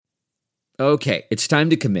Okay, it's time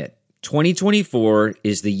to commit. 2024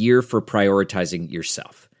 is the year for prioritizing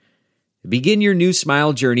yourself. Begin your new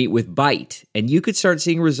smile journey with Byte, and you could start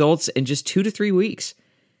seeing results in just 2 to 3 weeks.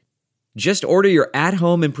 Just order your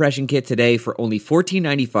at-home impression kit today for only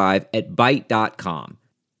 $14.95 at Byte.com.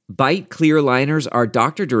 Byte clear liners are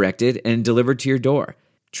doctor-directed and delivered to your door.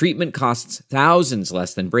 Treatment costs thousands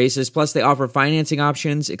less than braces, plus they offer financing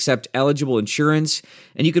options, accept eligible insurance,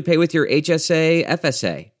 and you could pay with your HSA,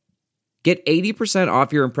 FSA. Get 80%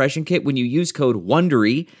 off your impression kit when you use code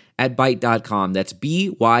WONDERY at Byte.com. That's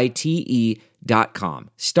BYTE.com.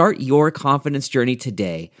 Start your confidence journey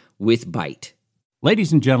today with Byte.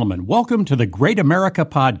 Ladies and gentlemen, welcome to the Great America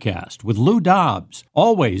Podcast with Lou Dobbs,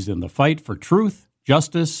 always in the fight for truth,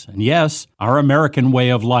 justice, and yes, our American way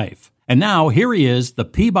of life. And now, here he is, the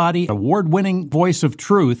Peabody Award-winning voice of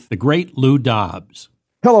truth, the great Lou Dobbs.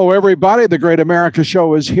 Hello, everybody. The Great America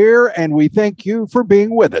Show is here, and we thank you for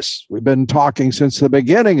being with us. We've been talking since the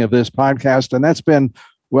beginning of this podcast, and that's been,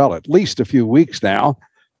 well, at least a few weeks now.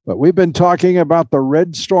 But we've been talking about the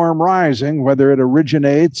Red Storm rising, whether it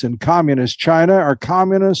originates in communist China or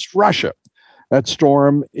communist Russia. That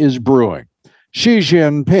storm is brewing. Xi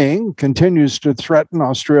Jinping continues to threaten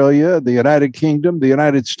Australia, the United Kingdom, the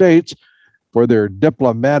United States for their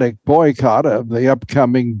diplomatic boycott of the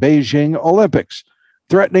upcoming Beijing Olympics,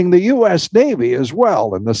 threatening the U.S. Navy as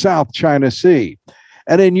well in the South China Sea.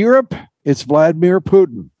 And in Europe, it's Vladimir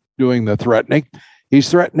Putin doing the threatening.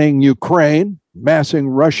 He's threatening Ukraine, massing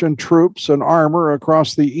Russian troops and armor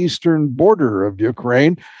across the eastern border of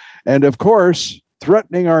Ukraine, and of course,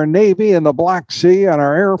 threatening our Navy in the Black Sea and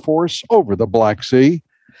our Air Force over the Black Sea.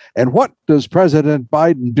 And what does President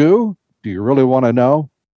Biden do? Do you really want to know?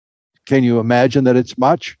 Can you imagine that it's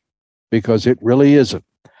much? Because it really isn't.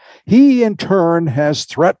 He, in turn, has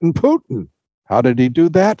threatened Putin. How did he do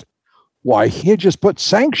that? Why, he'd just put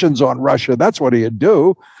sanctions on Russia. That's what he'd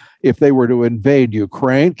do if they were to invade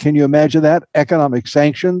Ukraine. Can you imagine that? Economic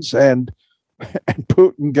sanctions, and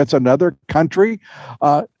Putin gets another country,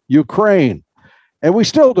 Ukraine. And we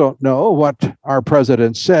still don't know what our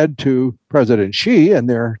president said to President Xi in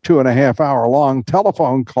their 2.5-hour-long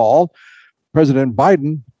telephone call. President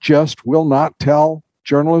Biden just will not tell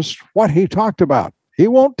journalists what he talked about. He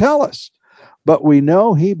won't tell us, but we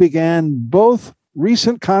know he began both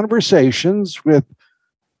recent conversations with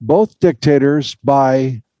both dictators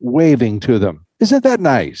by waving to them. Isn't that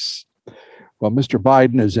nice? Well, Mr.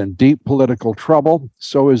 Biden is in deep political trouble.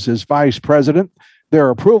 So is his vice president. Their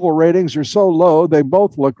approval ratings are so low, they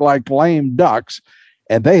both look like lame ducks,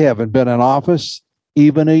 and they haven't been in office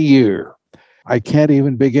even a year. I can't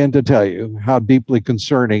even begin to tell you how deeply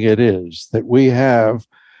concerning it is that we have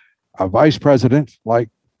a vice president like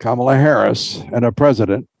Kamala Harris and a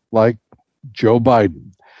president like Joe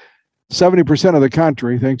Biden. 70% of the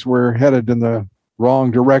country thinks we're headed in the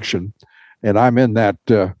wrong direction, and I'm in that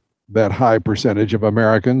high percentage of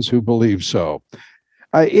Americans who believe so.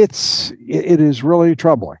 It is really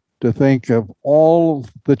troubling to think of all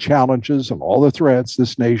the challenges and all the threats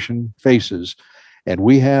this nation faces, and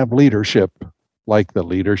we have leadership like the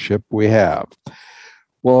leadership we have.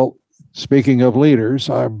 Well, speaking of leaders,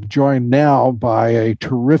 I'm joined now by a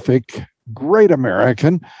terrific, great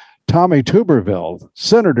American, Tommy Tuberville,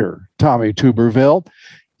 Senator Tommy Tuberville.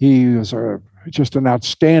 He is just an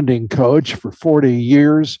outstanding coach for 40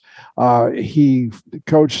 years. He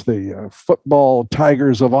coached the football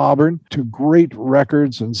Tigers of Auburn to great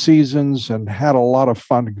records and seasons and had a lot of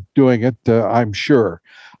fun doing it, I'm sure.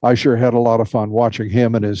 I sure had a lot of fun watching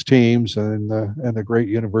him and his teams and the great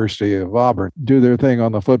University of Auburn do their thing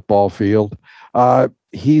on the football field.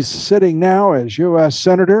 He's sitting now as U.S.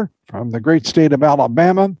 Senator from the great state of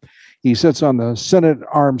Alabama. He sits on the Senate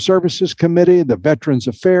Armed Services Committee, the Veterans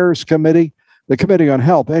Affairs Committee, the Committee on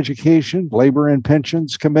Health, Education, Labor and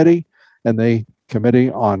Pensions Committee, and the Committee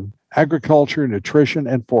on Agriculture, Nutrition,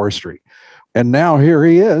 and Forestry. And now here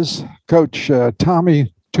he is, Coach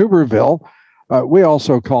Tommy Tuberville. We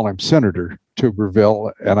also call him Senator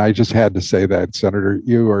Tuberville, and I just had to say that, Senator.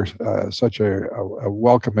 You are such a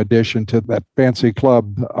welcome addition to that fancy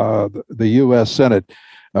club, the U.S. Senate.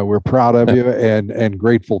 We're proud of you and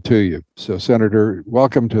grateful to you. So, Senator,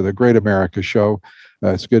 welcome to the Great America Show.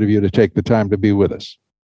 It's good of you to take the time to be with us.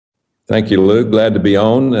 Thank you, Luke. Glad to be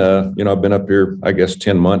on. I've been up here, I guess,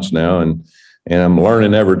 10 months now, and I'm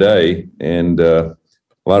learning every day. And a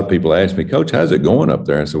lot of people ask me, Coach, how's it going up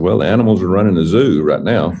there? I said, well, the animals are running the zoo right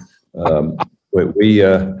now.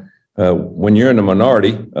 When you're in the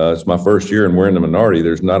minority, it's my first year and we're in the minority,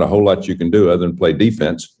 there's not a whole lot you can do other than play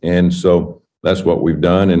defense. And so that's what we've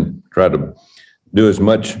done and try to do as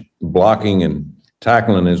much blocking and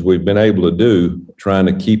tackling as we've been able to do, trying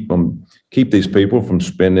to keep them keep these people from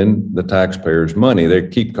spending the taxpayers' money. They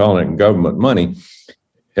keep calling it government money.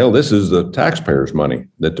 Hell, this is the taxpayers' money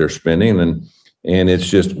that they're spending, and it's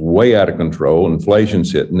just way out of control.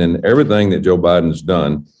 Inflation's hitting, and everything that Joe Biden's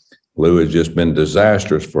done, Lou, has just been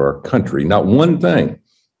disastrous for our country. Not one thing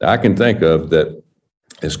that I can think of that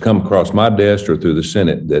has come across my desk or through the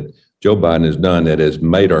Senate that Joe Biden has done that has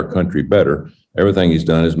made our country better. Everything he's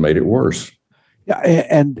done has made it worse. Yeah,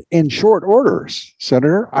 and in short orders,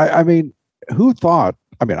 Senator. I mean, who thought?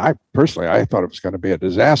 I mean, I thought it was going to be a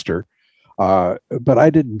disaster, but I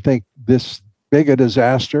didn't think this big a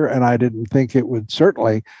disaster, and I didn't think it would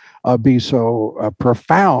certainly be so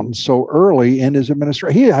profound so early in his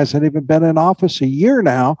administration. He hasn't even been in office a year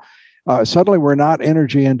now. Suddenly, we're not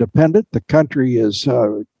energy independent. The country is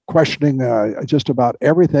questioning just about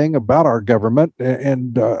everything about our government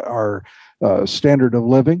and our standard of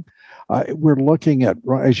living. We're looking at,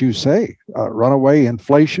 as you say, runaway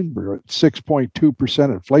inflation. We're at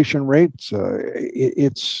 6.2% inflation rates.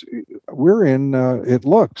 We're in, it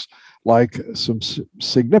looks like some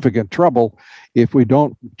significant trouble if we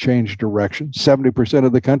don't change direction. 70%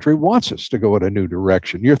 of the country wants us to go in a new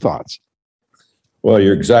direction. Your thoughts? Well,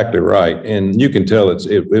 you're exactly right. And you can tell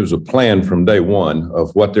it was a plan from day one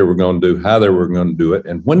of what they were going to do, how they were going to do it,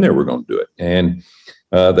 and when they were going to do it. And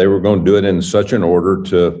they were going to do it in such an order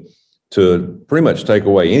to pretty much take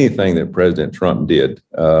away anything that President Trump did.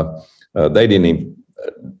 They didn't even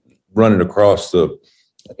run it across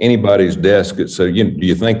anybody's desk that said, do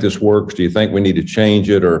you think this works? Do you think we need to change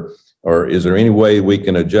it? Or is there any way we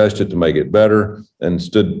can adjust it to make it better?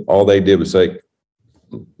 Instead, all they did was say,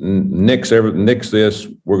 nix this.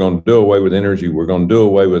 We're going to do away with energy. We're going to do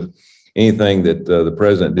away with anything that the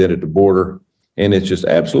president did at the border. And it's just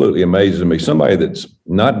absolutely amazing me. Somebody that's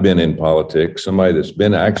not been in politics, somebody that's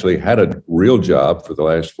been actually had a real job for the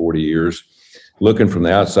last 40 years, looking from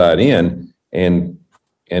the outside in and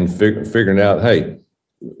figuring out, hey,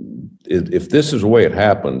 if this is the way it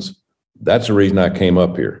happens, that's the reason I came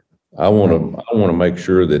up here. I want to make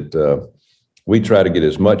sure that we try to get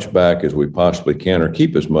as much back as we possibly can, or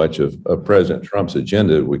keep as much of President Trump's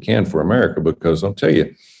agenda as we can for America, because I'll tell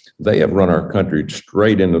you, they have run our country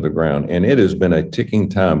straight into the ground, and it has been a ticking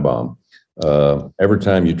time bomb every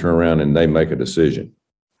time you turn around and they make a decision.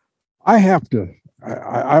 I have to,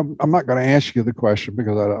 I'm not going to ask you the question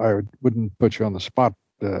because I wouldn't put you on the spot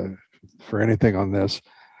for anything on this,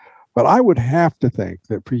 but I would have to think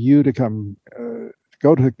that for you to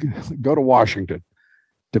go to Washington,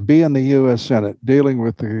 to be in the U.S. Senate, dealing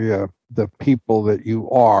with the people that you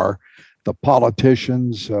are, the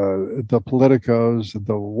politicians, the politicos,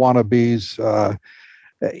 the wannabes.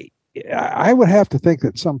 I would have to think that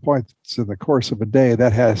at some point in the course of a day,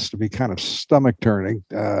 that has to be kind of stomach turning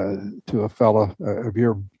to a fellow of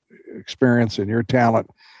your experience and your talent,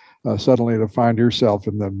 suddenly to find yourself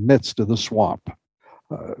in the midst of the swamp.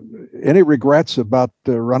 Any regrets about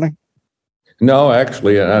running? No,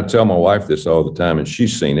 actually, I tell my wife this all the time, and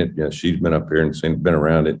she's seen it. Yeah, she's been up here and been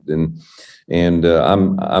around it, and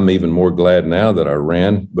I'm even more glad now that I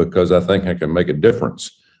ran, because I think I can make a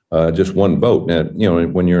difference. Just one vote. Now,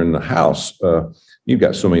 when you're in the House, you've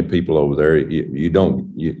got so many people over there. You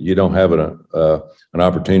don't have an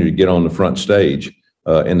opportunity to get on the front stage.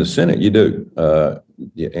 In the Senate, you do,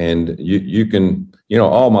 and you can.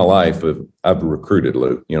 All my life I've recruited,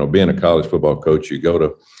 Lou. Being a college football coach, you go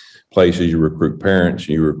to places, you recruit parents,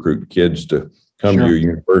 you recruit kids to come to your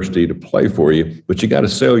university to play for you, but you got to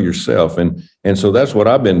sell yourself. And so that's what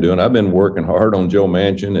I've been doing. I've been working hard on Joe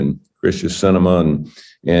Manchin and Kyrsten Sinema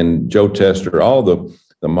and Joe Tester, all the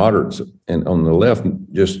moderates and on the left,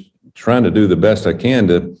 just trying to do the best I can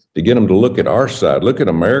to get them to look at our side, look at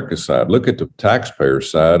America's side, look at the taxpayer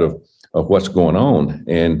side of what's going on.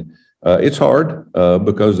 And it's hard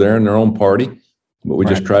because they're in their own party, but we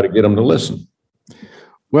just try to get them to listen.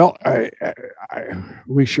 Well,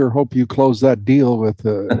 we sure hope you close that deal with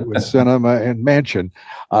Sinema and Manchin.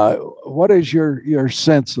 What is your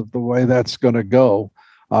sense of the way that's going to go?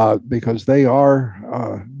 Because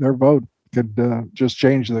their vote could just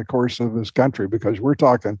change the course of this country, because we're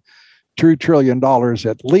talking $2 trillion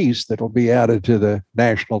at least that'll be added to the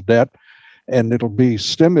national debt, and it'll be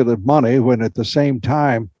stimulus money when at the same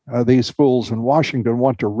time these fools in Washington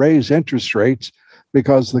want to raise interest rates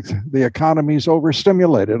because the economy's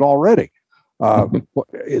overstimulated already.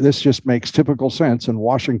 This just makes typical sense in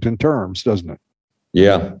Washington terms, doesn't it?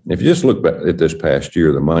 Yeah. If you just look back at this past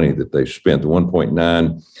year, the money that they've spent, the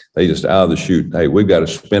 1.9, they just out of the chute. Hey, we've got to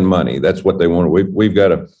spend money. That's what they want. We've got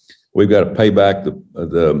to pay back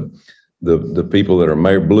the the people that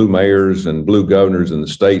are blue mayors and blue governors in the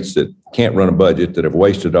states that can't run a budget, that have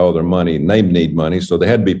wasted all their money, and they need money. So they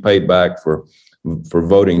had to be paid back for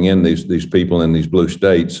voting in these people in these blue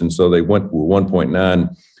states. And so they went with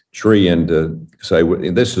 1.9 trillion to say,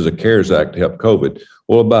 this is a CARES Act to help COVID.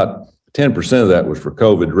 Well, about 10% of that was for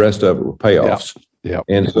COVID. The rest of it were payoffs. Yeah.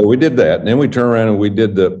 And so we did that. And then we turned around and we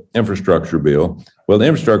did the infrastructure bill. Well, the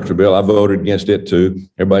infrastructure bill, I voted against it too.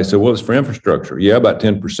 Everybody said, well, it's for infrastructure. Yeah, about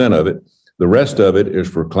 10% of it. The rest of it is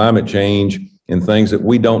for climate change and things that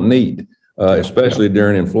we don't need, especially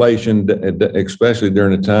during inflation, especially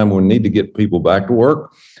during a time when we need to get people back to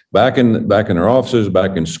work, back in their offices,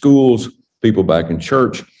 back in schools, people back in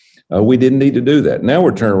church. We didn't need to do that. Now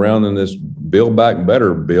we're turning around in this Build Back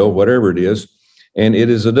Better bill, whatever it is, and it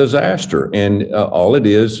is a disaster. And all it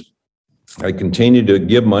is, I continue to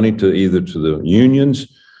give money to either to the unions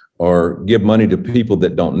or give money to people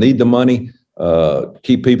that don't need the money,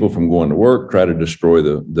 keep people from going to work, try to destroy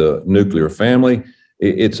the nuclear family.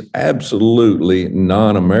 It's absolutely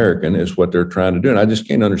non-American is what they're trying to do. And I just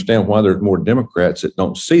can't understand why there's more Democrats that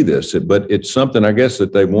don't see this. But it's something, I guess,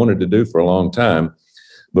 that they've wanted to do for a long time.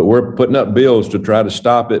 But we're putting up bills to try to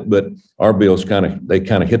stop it. But our bills kind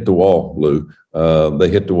of hit the wall, Lou. They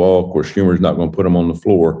hit the wall. Of course, Schumer's not going to put them on the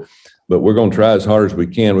floor. But we're going to try as hard as we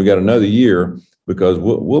can. We got another year because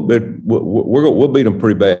we'll beat them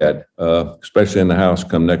pretty bad, especially in the House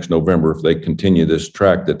come next November if they continue this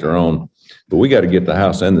track that they're on. But we got to get the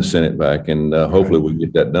House and the Senate back, and hopefully we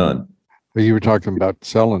get that done. You were talking about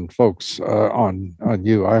selling folks on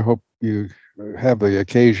you. I hope you have the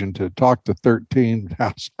occasion to talk to 13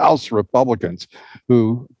 House Republicans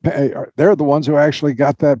who they're the ones who actually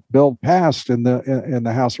got that bill passed in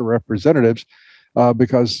the House of Representatives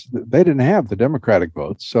because they didn't have the Democratic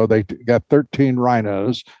votes. So they got 13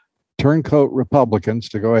 rhinos, turncoat Republicans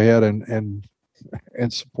to go ahead and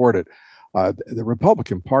support it. The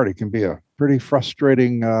Republican Party can be a pretty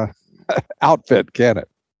frustrating outfit, can it?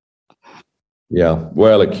 Yeah,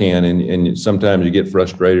 well, it can, and sometimes you get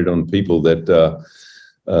frustrated on people that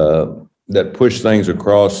push things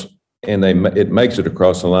across, and it makes it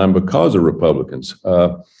across the line because of Republicans.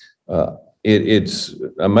 It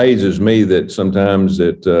amazes me that sometimes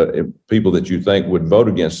that people that you think would vote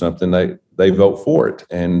against something, they vote for it.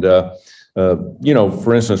 And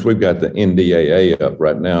for instance, we've got the NDAA up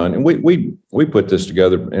right now, and we put this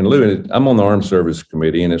together. And Lou, I'm on the Armed Services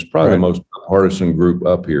Committee, and it's probably the most partisan group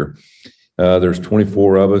up here. There's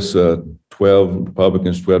 24 of us, 12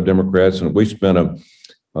 Republicans, 12 Democrats, and we spent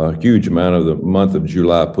a huge amount of the month of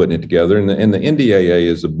July putting it together. And the NDAA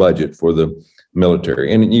is the budget for the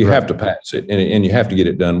military, and you have to pass it, and you have to get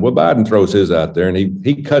it done. Well, Biden throws his out there, and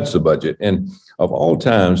he cuts the budget. And of all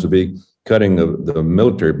times to be cutting the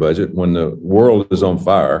military budget when the world is on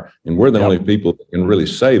fire, and we're the only people that can really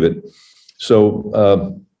save it.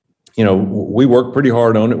 So, we work pretty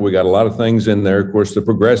hard on it. We got a lot of things in there. Of course, the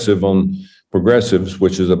progressives,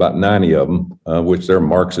 which is about 90 of them, which they're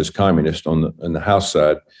Marxist communist on the House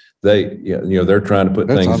side. They're trying to put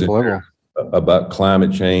things in there about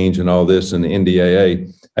climate change and all this in the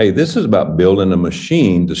NDAA. Hey, this is about building a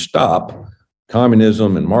machine to stop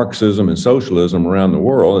communism and Marxism and socialism around the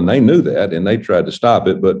world. And they knew that, and they tried to stop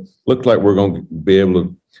it, but looked like we're going to be able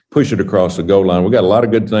to push it across the goal line. We got a lot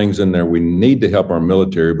of good things in there. We need to help our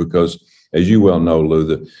military because, as you well know,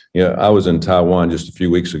 Lou, I was in Taiwan just a few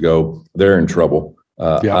weeks ago. They're in trouble.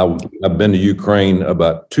 I've been to Ukraine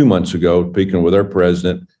about 2 months ago, speaking with their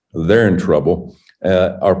president. They're in trouble.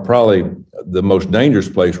 Probably the most dangerous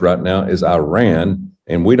place right now is Iran,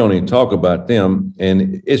 and we don't even talk about them.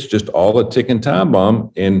 And it's just all a ticking time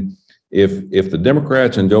bomb. And if the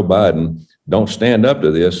Democrats and Joe Biden don't stand up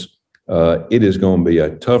to this, it is going to be a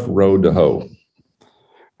tough road to hoe.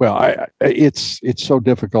 Well, it's so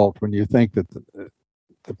difficult when you think that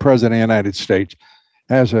the president of the United States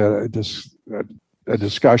has a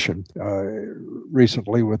discussion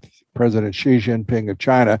recently with President Xi Jinping of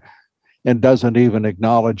China and doesn't even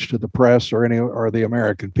acknowledge to the press or the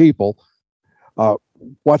American people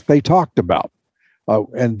what they talked about.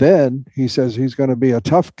 And then he says he's going to be a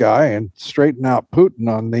tough guy and straighten out Putin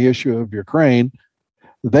on the issue of Ukraine.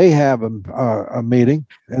 They have a meeting,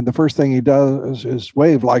 and the first thing he does is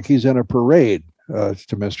wave like he's in a parade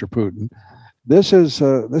to Mr. Putin. This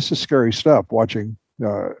is scary stuff. Watching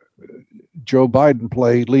Joe Biden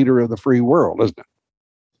play leader of the free world, isn't it?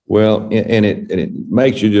 Well, and it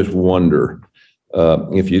makes you just wonder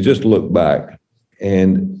if you just look back,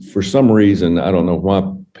 and for some reason I don't know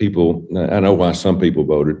why I know why some people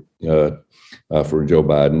voted for Joe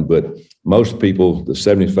Biden, but most people, the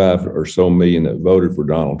 75 or so million that voted for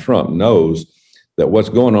Donald Trump, knows that what's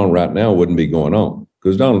going on right now wouldn't be going on.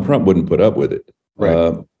 because Donald Trump wouldn't put up with it.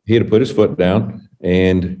 Right. He'd have put his foot down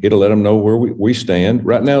and he'd have let them know where we stand.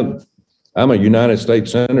 Right now, I'm a United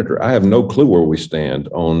States senator. I have no clue where we stand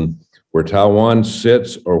on where Taiwan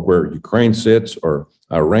sits or where Ukraine sits or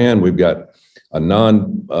Iran. We've got a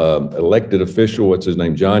non-elected official, what's his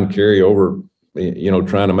name, John Kerry, over,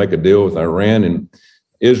 trying to make a deal with Iran. And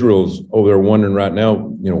Israel's over there wondering right now,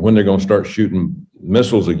 when they're going to start shooting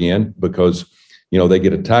missiles again, because, they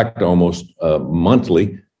get attacked almost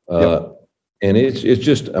monthly. Yep. And it's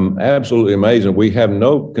just absolutely amazing. We have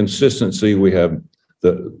no consistency. We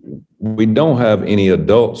don't have any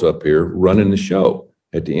adults up here running the show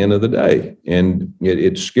at the end of the day. And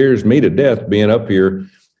it scares me to death being up here,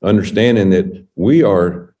 understanding that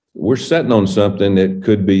we're sitting on something that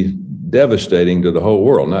could be devastating to the whole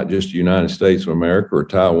world, not just the United States of America or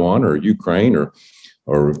Taiwan or Ukraine or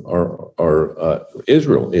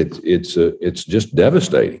Israel. It's just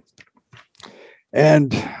devastating.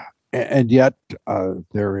 And yet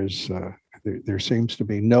there seems to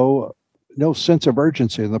be no sense of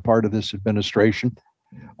urgency on the part of this administration.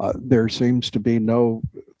 There seems to be no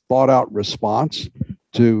thought out response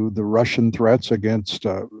to the Russian threats against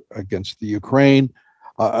the Ukraine,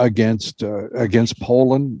 against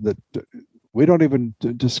Poland, that we don't even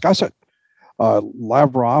discuss it.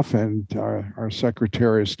 Lavrov and our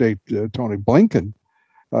Secretary of State, Tony Blinken,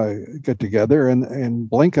 get together, and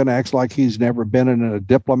Blinken acts like he's never been in a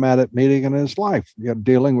diplomatic meeting in his life, yet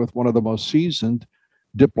dealing with one of the most seasoned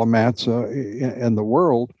diplomats in the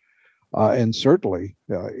world, and certainly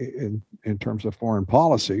in terms of foreign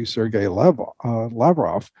policy, Sergei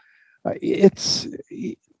Lavrov.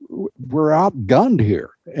 We're outgunned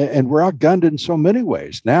here, and we're outgunned in so many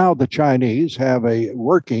ways. Now the Chinese have a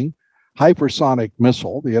working hypersonic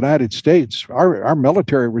missile. The United States, our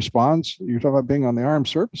military response, you're talking about being on the Armed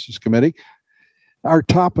Services Committee, our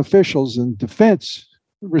top officials in defense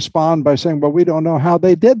respond by saying, well, we don't know how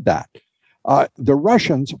they did that. The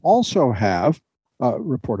Russians also have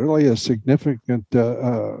reportedly a significant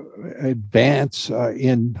advance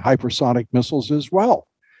in hypersonic missiles as well.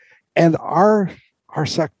 And our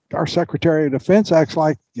Secretary of Defense acts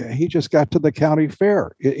like he just got to the county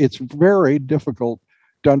fair. It's very difficult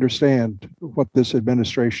to understand what this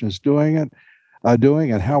administration is doing and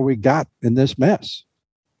how we got in this mess.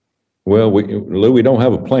 Well, Lou, we don't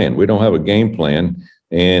have a plan. We don't have a game plan.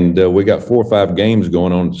 And we got 4 or 5 games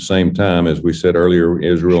going on at the same time. As we said earlier,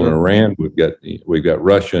 Israel and Iran, we've got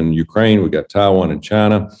Russia and Ukraine, we've got Taiwan and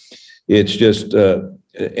China. It's just,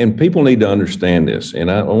 and people need to understand this.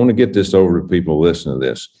 And I want to get this over to people listening to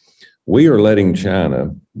this. We are letting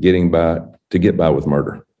China get by with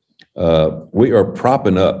murder. We are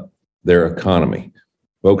propping up their economy.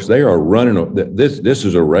 Folks, they are running, this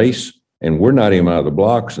is a race, and we're not even out of the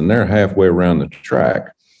blocks, and they're halfway around the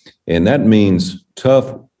track. And that means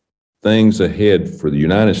tough things ahead for the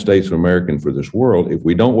United States of America and for this world if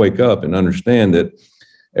we don't wake up and understand that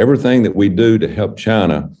everything that we do to help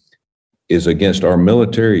China is against our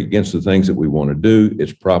military, against the things that we want to do.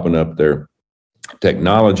 It's propping up their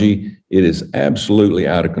technology. It is absolutely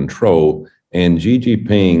out of control. And Xi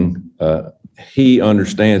Jinping, he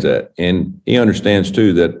understands that. And he understands,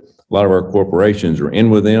 too, that a lot of our corporations are in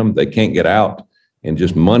with them. They can't get out. And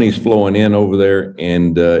just money's flowing in over there,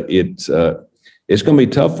 and it's going to be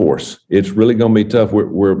tough for us. It's really going to be tough.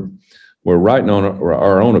 We're writing on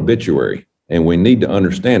our own obituary, and we need to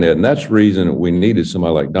understand that. And that's the reason that we needed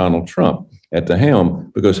somebody like Donald Trump at the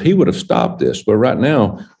helm, because he would have stopped this. But right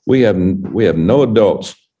now, we have no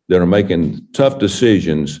adults that are making tough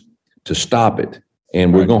decisions to stop it,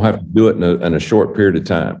 and we're going to have to do it in a short period of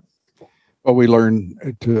time. Well, we learn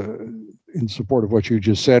in support of what you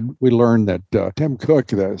just said, we learned that Tim Cook,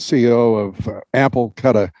 the CEO of Apple,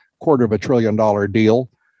 cut a $250 billion deal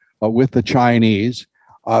with the Chinese.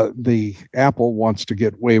 The Apple wants to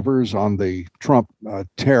get waivers on the Trump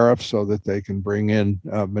tariff so that they can bring in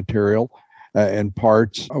material and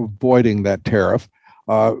parts, avoiding that tariff.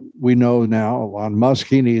 We know now Elon Musk,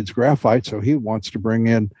 he needs graphite, so he wants to bring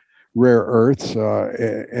in rare earths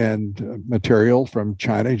and material from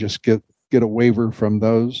China, just get a waiver from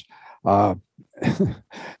those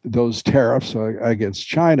tariffs against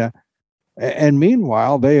China. And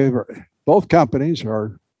meanwhile, both companies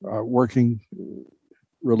are working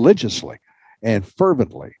religiously and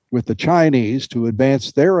fervently with the Chinese to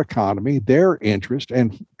advance their economy, their interest,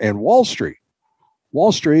 and Wall Street.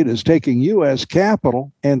 Wall Street is taking U.S.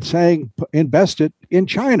 capital and saying invest it in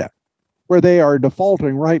China, where they are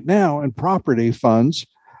defaulting right now in property funds,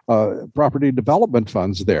 property development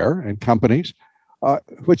funds there, and companies,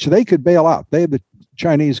 which they could bail out. The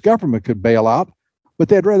Chinese government could bail out, but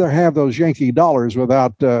they'd rather have those Yankee dollars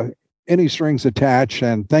without any strings attached.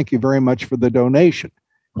 And thank you very much for the donation.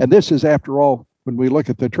 And this is, after all, when we look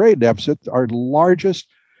at the trade deficit, our largest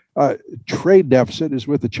trade deficit is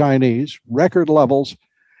with the Chinese, record levels,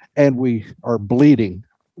 and we are bleeding.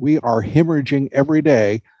 We are hemorrhaging every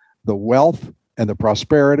day the wealth and the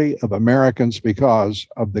prosperity of Americans because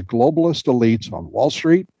of the globalist elites on Wall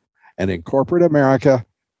Street and in corporate America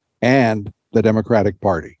and the Democratic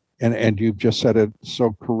Party. And you've just said it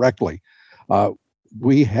so correctly.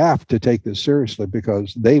 We have to take this seriously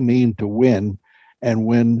because they mean to win and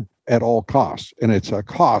win at all costs. And it's a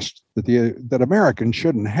cost that Americans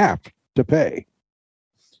shouldn't have to pay.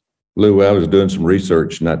 Lou, I was doing some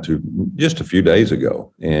research just a few days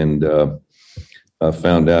ago, and I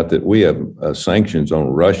found out that we have sanctions on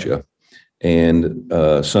Russia and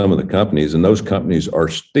some of the companies, and those companies are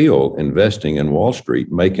still investing in Wall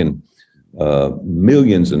Street, making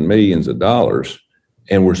millions and millions of dollars,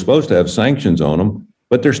 and we're supposed to have sanctions on them,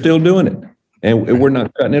 but they're still doing it, and we're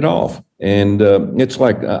not cutting it off. And it's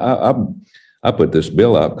like I put this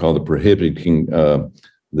bill out called the Prohibiting the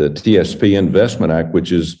TSP Investment Act,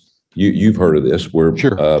 which is you've heard of this.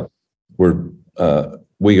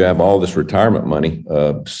 We have all this retirement money,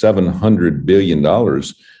 $700 billion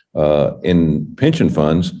in pension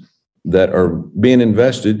funds that are being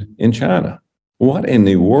invested in China. What in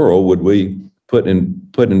the world would we put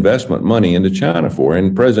investment money into China for?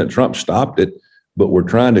 And President Trump stopped it, but we're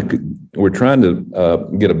trying to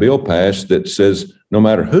get a bill passed that says no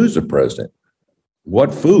matter who's the president,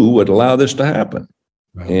 what fool would allow this to happen?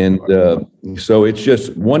 And so it's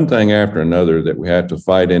just one thing after another that we have to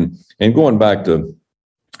fight in. And going back to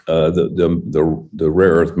the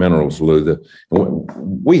rare earth minerals, Lou,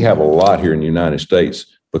 we have a lot here in the United States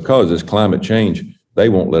because this climate change. They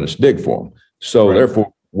won't let us dig for them. So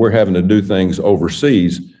therefore, we're having to do things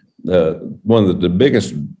overseas. One of the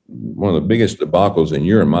biggest debacles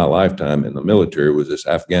in my lifetime in the military was this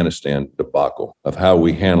Afghanistan debacle of how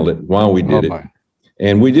we handled it, why we did it.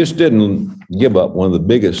 And we just didn't give up one of the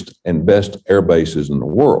biggest and best air bases in the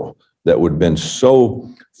world that would have been so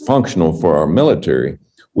functional for our military.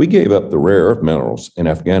 We gave up the rare earth minerals in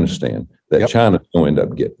Afghanistan that China's going to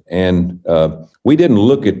end up getting. And we didn't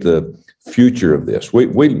look at the future of this.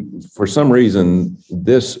 We for some reason,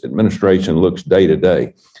 this administration looks day to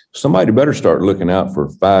day. Somebody better start looking out for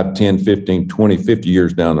 5, 10, 15, 20, 50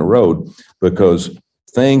 years down the road, because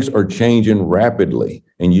things are changing rapidly.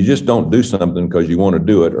 And you just don't do something because you want to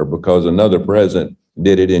do it or because another president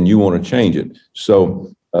did it and you want to change it.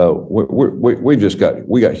 So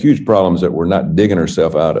we got huge problems that we're not digging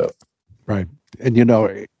ourselves out of. Right. And,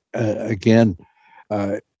 again,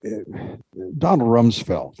 Donald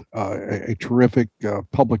Rumsfeld, a terrific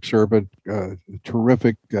public servant,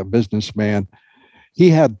 terrific businessman. He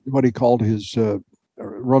had what he called his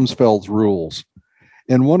Rumsfeld's rules.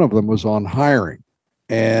 And one of them was on hiring.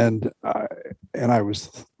 And I was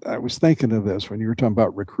thinking of this when you were talking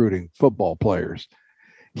about recruiting football players.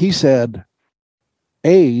 He said,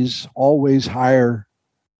 A's always hire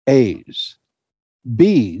A's.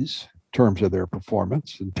 B's, in terms of their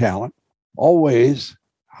performance and talent, always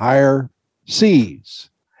hire C's.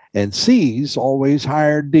 And C's always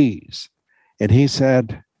hire D's. And he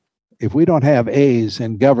said, if we don't have A's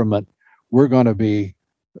in government, we're going to be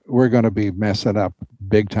messing up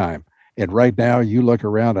big time. And right now, you look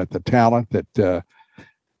around at the talent that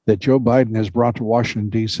Joe Biden has brought to Washington,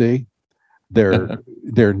 D.C.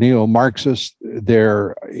 They're neo-Marxists.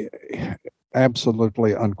 They're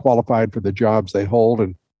absolutely unqualified for the jobs they hold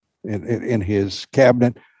in his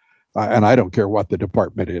cabinet. And I don't care what the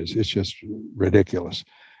department is. It's just ridiculous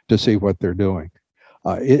to see what they're doing.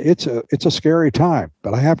 It's a scary time.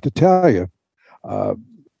 But I have to tell you,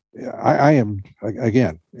 I am,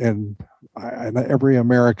 again, and every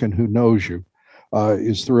American who knows you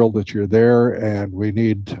is thrilled that you're there, and we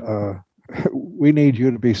need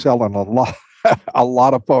you to be selling a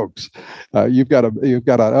lot of folks. You've got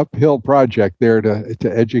an uphill project there to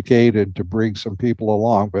educate and to bring some people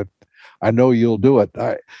along, but I know you'll do it.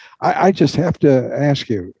 I just have to ask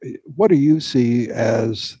you, what do you see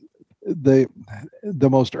as the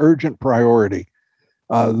most urgent priority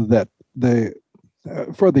for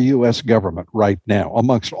the U.S. government right now,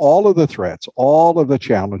 amongst all of the threats, all of the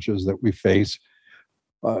challenges that we face?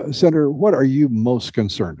 Senator, what are you most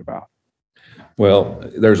concerned about? Well,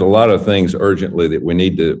 there's a lot of things urgently that we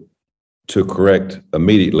need to correct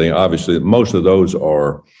immediately. Obviously, most of those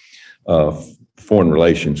are foreign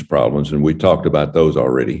relations problems, and we talked about those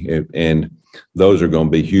already. And those are going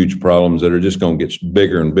to be huge problems that are just going to get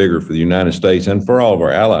bigger and bigger for the United States and for all of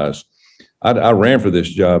our allies. I ran for this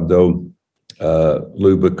job, though,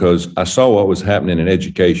 Lou, because I saw what was happening in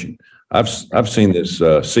education. I've seen this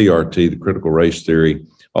CRT, the critical race theory,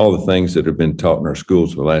 all the things that have been taught in our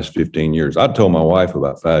schools for the last 15 years. I told my wife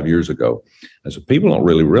about 5 years ago, I said, people don't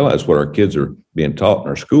really realize what our kids are being taught in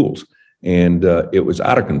our schools. And it was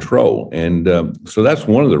out of control. And so that's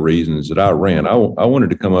one of the reasons that I ran. I wanted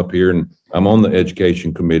to come up here, and I'm on the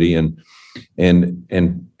education committee and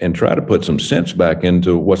try to put some sense back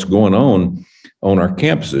into what's going on our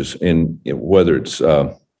campuses, and whether it's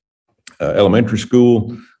elementary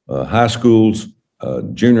school, high schools,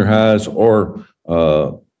 junior highs, or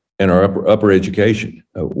in our upper education.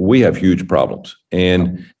 We have huge problems.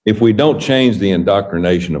 And if we don't change the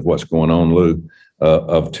indoctrination of what's going on, Lou,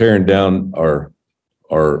 of tearing down our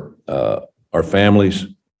families,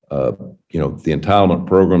 the entitlement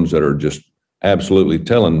programs that are just absolutely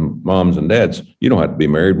telling moms and dads, you don't have to be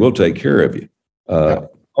married, we'll take care of you.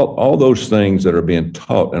 All those things that are being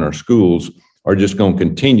taught in our schools are just going to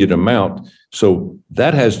continue to mount. So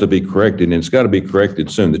that has to be corrected, and it's got to be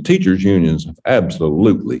corrected soon. The teachers' unions have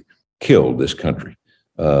absolutely killed this country.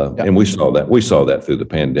 And we saw that through the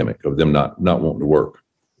pandemic of them not wanting to work.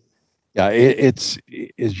 Yeah, it's,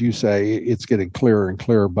 as you say, it's getting clearer and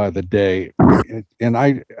clearer by the day. And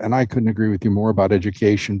I couldn't agree with you more about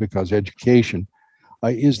education, because education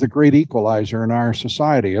is the great equalizer in our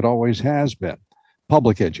society. It always has been.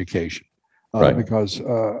 Public education. Right. Because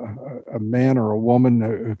a man or a woman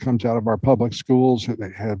who comes out of our public schools,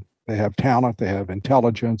 they have talent, they have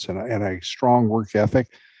intelligence, and a strong work ethic.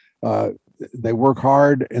 They work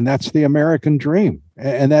hard, and that's the American dream.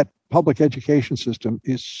 And that public education system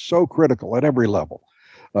is so critical at every level,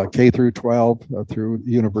 K through 12, through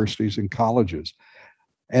universities and colleges.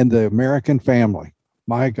 And the American family,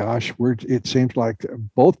 my gosh, it seems like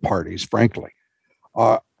both parties, frankly,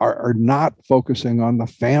 are not focusing on the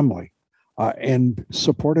family and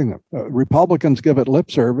supporting them. Republicans give it lip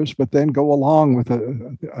service, but then go along with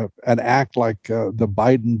an act like the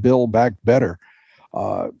Biden Build Back Better.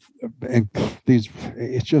 And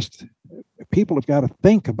it's just, people have got to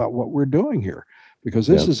think about what we're doing here, because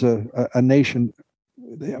this is a nation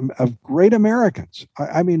of great Americans.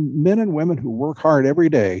 I mean, men and women who work hard every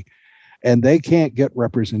day, and they can't get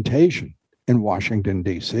representation in Washington,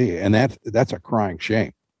 D.C. And that's a crying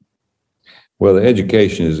shame. Well, the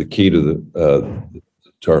education is the key to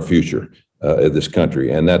our future of this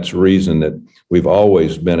country. And that's the reason that we've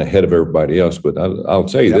always been ahead of everybody else. But I'll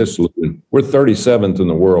tell you this, we're 37th in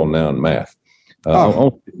the world now in math. I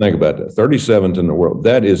want you to think about that. 37th in the world.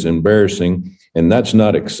 That is embarrassing, and that's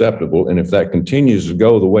not acceptable. And if that continues to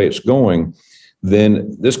go the way it's going,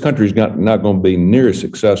 then this country's not going to be near as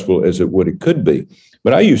successful as it could be.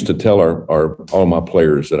 But I used to tell all my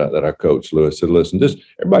players that I coach, Lou, I said, listen,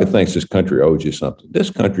 everybody thinks this country owes you something. This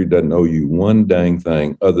country doesn't owe you one dang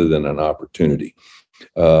thing other than an opportunity.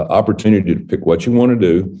 Opportunity to pick what you want to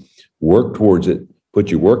do, work towards it, put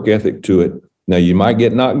your work ethic to it. Now, you might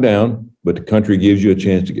get knocked down, but the country gives you a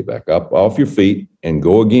chance to get back up off your feet and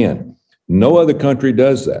go again. No other country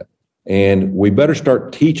does that. And we better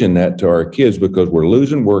start teaching that to our kids, because we're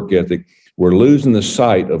losing work ethic. We're losing the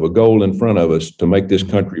sight of a goal in front of us to make this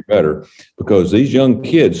country better, because these young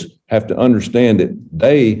kids have to understand that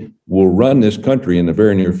they will run this country in the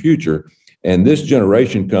very near future. And this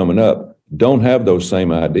generation coming up don't have those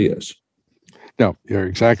same ideas. No, you're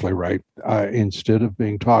exactly right. Instead of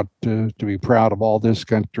being taught to be proud of all this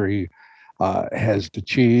country has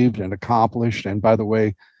achieved and accomplished. And by the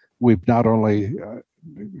way, we've not only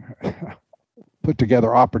put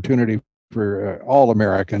together opportunity for all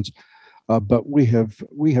Americans, but we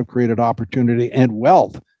have created opportunity and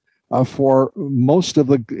wealth for most of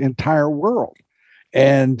the entire world,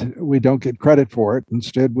 and we don't get credit for it.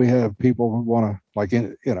 Instead, we have people who want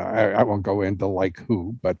to, I won't go into like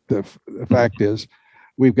who, but the fact is,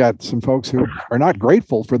 we've got some folks who are not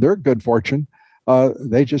grateful for their good fortune.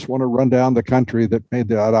 They just want to run down the country that made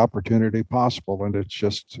that opportunity possible, and it's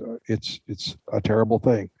just it's a terrible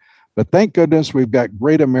thing. But thank goodness we've got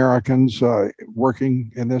great Americans working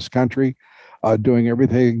in this country, doing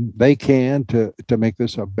everything they can to make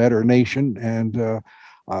this a better nation and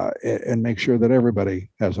make sure that everybody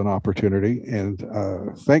has an opportunity. And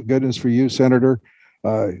thank goodness for you, Senator.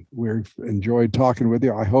 We've enjoyed talking with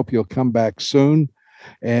you. I hope you'll come back soon.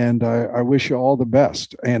 And I wish you all the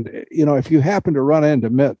best. And, if you happen to run into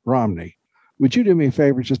Mitt Romney, would you do me a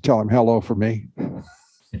favor? Just tell him hello for me.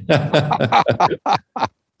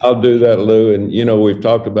 I'll do that, Lou. And, we've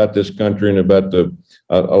talked about this country and about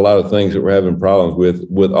a lot of things that we're having problems with.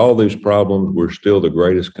 With all these problems, we're still the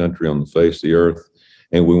greatest country on the face of the earth,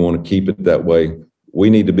 and we want to keep it that way. We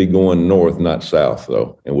need to be going north, not south,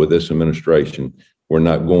 though. And with this administration, we're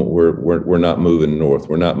not moving north.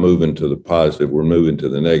 We're not moving to the positive. We're moving to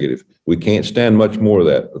the negative. We can't stand much more of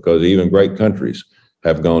that, because even great countries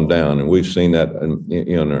have gone down, and we've seen that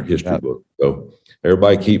in our history book. So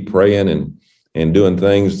everybody keep praying and doing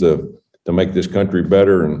things to make this country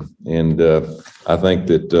better, and I think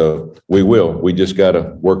that we will. We just got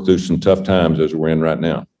to work through some tough times as we're in right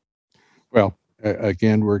now. Well,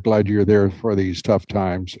 again, we're glad you're there for these tough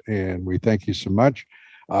times, and we thank you so much.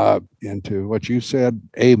 And to what you said,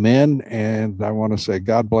 amen. And I want to say,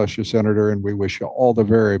 God bless you, Senator, and we wish you all the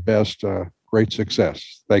very best. Great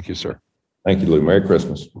success. Thank you, sir. Thank you, Lou. Merry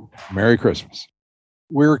Christmas. Merry Christmas.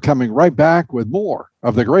 We're coming right back with more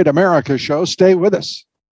of the Great America Show. Stay with us.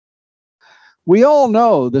 We all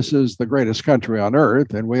know this is the greatest country on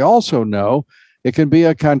earth, and we also know it can be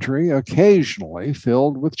a country occasionally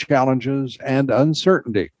filled with challenges and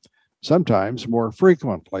uncertainty, sometimes more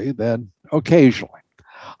frequently than occasionally.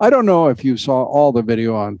 I don't know if you saw all the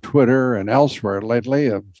video on Twitter and elsewhere lately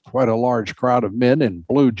of quite a large crowd of men in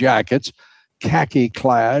blue jackets, khaki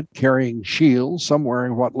clad, carrying shields, some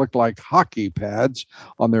wearing what looked like hockey pads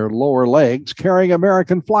on their lower legs, carrying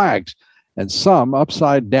American flags, and some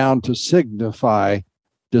upside down to signify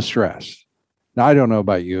distress. Now, I don't know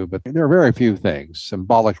about you, but there are very few things,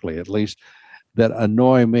 symbolically at least, that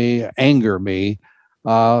annoy me, anger me,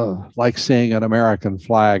 like seeing an American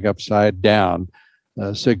flag upside down,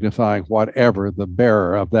 signifying whatever the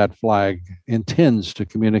bearer of that flag intends to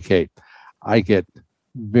communicate. I get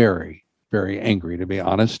very, very angry, to be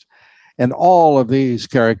honest. And all of these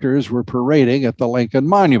characters were parading at the Lincoln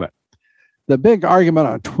Monument. The big argument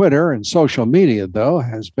on Twitter and social media, though,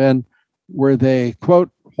 has been, were they, quote,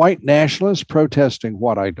 white nationalists protesting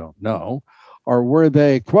what I don't know, or were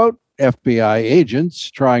they, quote, FBI agents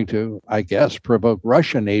trying to, I guess, provoke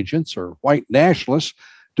Russian agents or white nationalists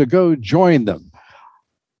to go join them?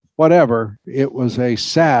 Whatever, it was a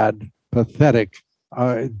sad, pathetic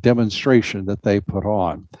demonstration that they put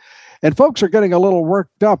on. And folks are getting a little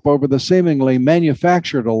worked up over the seemingly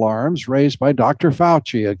manufactured alarms raised by Dr.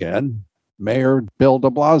 Fauci again, Mayor Bill de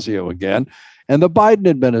Blasio again, and the Biden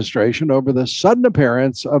administration over the sudden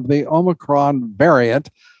appearance of the Omicron variant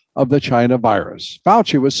of the China virus.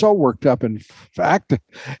 Fauci was so worked up, in fact,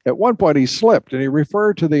 at one point he slipped and he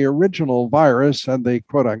referred to the original virus and the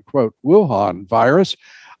quote-unquote Wuhan virus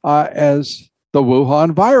as the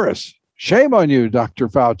Wuhan virus. Shame on you, Dr.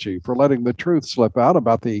 Fauci, for letting the truth slip out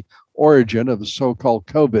about the origin of the so-called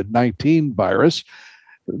COVID-19 virus.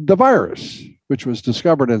 The virus, which was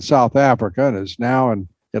discovered in South Africa and is now in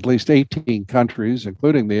at least 18 countries,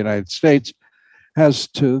 including the United States, has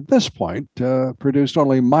to this point produced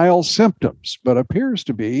only mild symptoms, but appears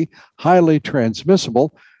to be highly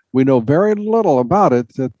transmissible. We know very little about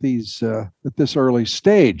it at this early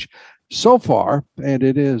stage. So far, and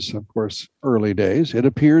it is, of course, early days, it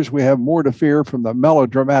appears we have more to fear from the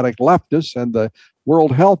melodramatic leftists and the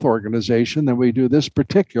World Health Organization than we do this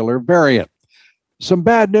particular variant. Some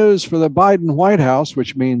bad news for the Biden White House,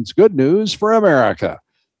 which means good news for America.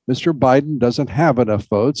 Mr. Biden doesn't have enough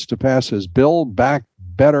votes to pass his Build Back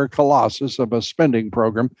Better colossus of a spending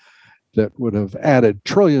program that would have added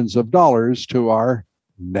trillions of dollars to our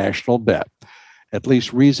national debt. At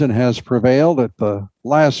least reason has prevailed at the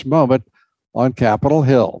last moment on Capitol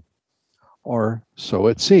Hill, or so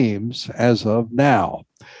it seems as of now.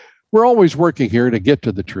 We're always working here to get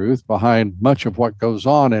to the truth behind much of what goes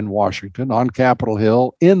on in Washington, on Capitol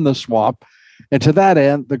Hill, in the swamp. And to that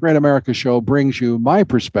end, the Great America Show brings you my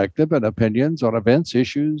perspective and opinions on events,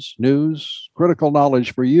 issues, news, critical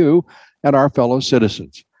knowledge for you and our fellow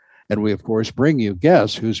citizens. And we, of course, bring you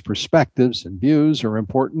guests whose perspectives and views are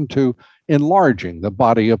important to enlarging the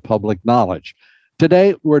body of public knowledge.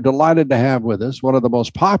 Today, we're delighted to have with us one of the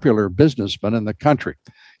most popular businessmen in the country.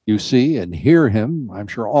 You see and hear him, I'm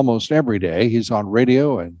sure, almost every day. He's on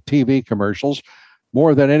radio and TV commercials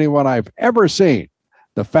more than anyone I've ever seen.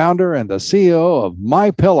 The founder and the CEO of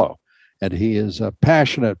MyPillow, and he is a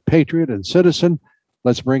passionate patriot and citizen.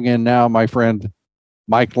 Let's bring in now my friend,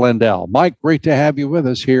 Mike Lindell. Mike, great to have you with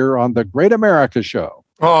us here on the Great America Show.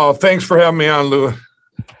 Oh, thanks for having me on, Lou.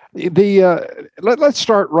 Let's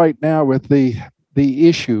start right now with the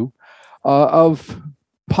issue of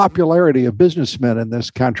popularity of businessmen in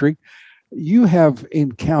this country. You have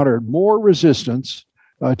encountered more resistance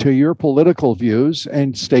to your political views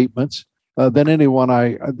and statements than anyone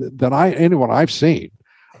I've seen,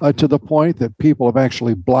 to the point that people have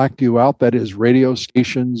actually blacked you out. That is, radio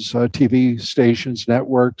stations, TV stations,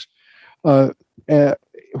 networks.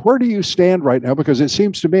 Where do you stand right now? Because it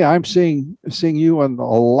seems to me I'm seeing you on a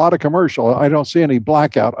lot of commercial. I don't see any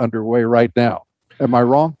blackout underway right now. Am I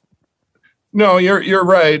wrong? No, you're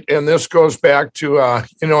right, and this goes back to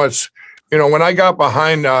it's when I got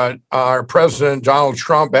behind our president Donald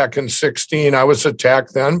Trump back in 2016, I was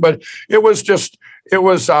attacked then, but it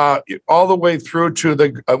was all the way through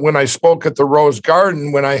to when I spoke at the Rose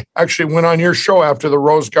Garden, when I actually went on your show after the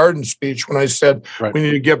Rose Garden speech, when I said we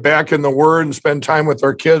need to get back in the Word and spend time with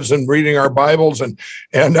our kids and reading our Bibles, and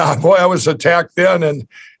boy, I was attacked then,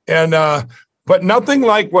 but nothing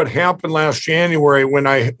like what happened last January when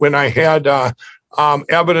I had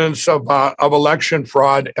evidence of election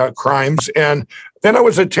fraud crimes, and then I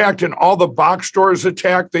was attacked, and all the box stores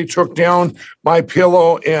attacked. They took down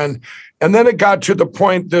MyPillow, and then it got to the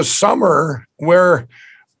point this summer where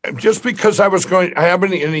just because I was going to have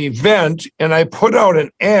an event, and I put out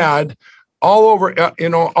an ad all over,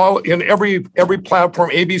 all in every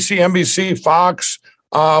platform, ABC, NBC, Fox,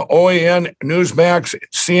 OAN, Newsmax,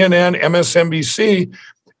 CNN, MSNBC,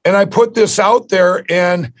 and I put this out there,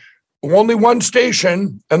 and only one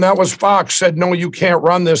station, and that was Fox, said, no, you can't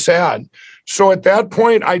run this ad. So at that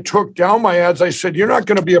point, I took down my ads. I said, you're not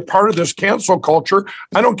going to be a part of this cancel culture.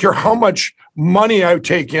 I don't care how much money I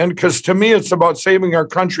take in, because to me, it's about saving our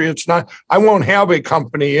country. It's not, I won't have a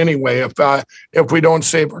company anyway if we don't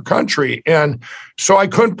save our country. And so I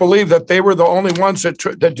couldn't believe that they were the only ones that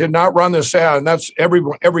did not run this ad. And that's every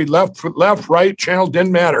left, right channel,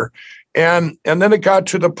 didn't matter. And then it got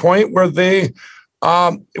to the point where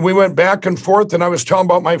we went back and forth, and I was telling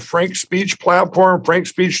about my Frank Speech platform,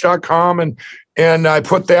 frankspeech.com, and I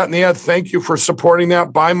put that in the ad. Thank you for supporting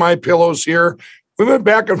that. Buy my pillows here. We went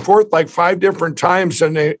back and forth like 5 different times,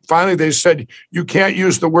 and finally they said, you can't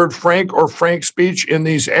use the word Frank or Frank Speech in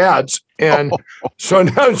these ads. And so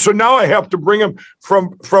now I have to bring them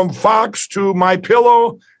from Fox to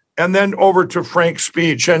MyPillow and then over to Frank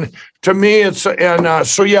Speech. And to me, there's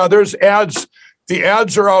ads. The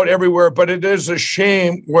ads are out everywhere, but it is a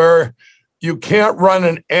shame where you can't run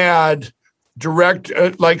an ad direct,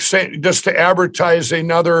 just to advertise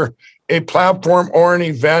a platform or an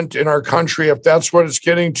event in our country. If that's what it's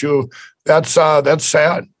getting to, that's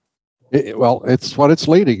sad. It's what it's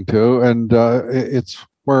leading to, and it's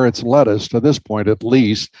where it's led us to this point, at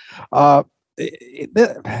least. The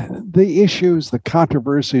issues, the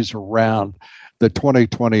controversies around the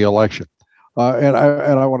 2020 election. And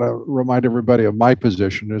I want to remind everybody of my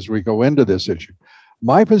position as we go into this issue.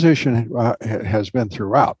 My position has been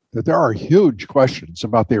throughout that there are huge questions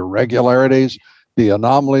about the irregularities, the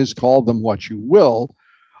anomalies, call them what you will,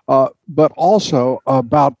 but also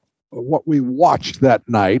about what we watched that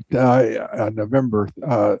night, November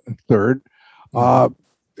 3rd,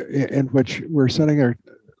 in which we're sitting there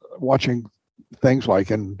watching things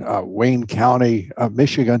like in Wayne County,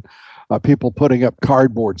 Michigan, people putting up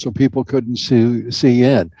cardboard so people couldn't see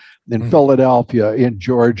in Philadelphia, in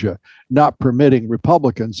Georgia, not permitting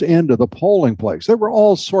Republicans into the polling place. There were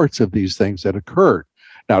all sorts of these things that occurred.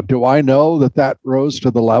 Now, do I know that rose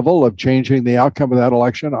to the level of changing the outcome of that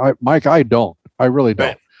election? Mike, I don't. I really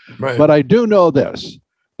don't. Right. But I do know this,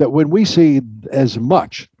 that when we see as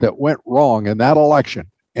much that went wrong in that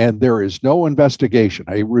election, and there is no investigation,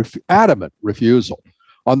 adamant refusal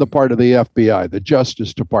on the part of the FBI, the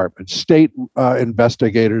Justice Department, state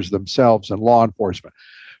investigators themselves, and law enforcement,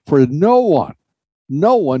 for no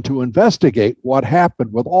one to investigate what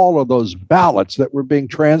happened with all of those ballots that were being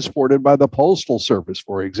transported by the Postal Service,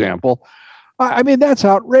 for example. I mean, that's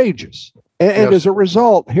outrageous. And as a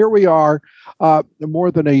result, here we are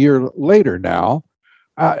more than a year later now,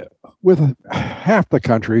 with half the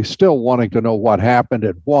country still wanting to know what happened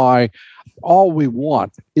and why. All we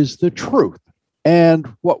want is the truth.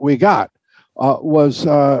 And what we got was,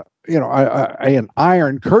 an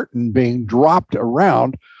iron curtain being dropped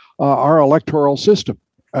around our electoral system,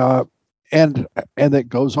 and it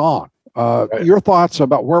goes on. Your thoughts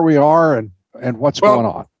about where we are and what's going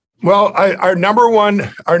on? Well, our number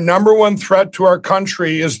one threat to our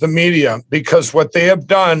country is the media, because what they have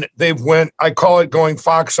done, I call it going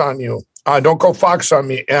Fox on you. Don't go Fox on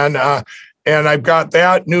me. And I've got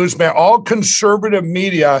that Newsmax. All conservative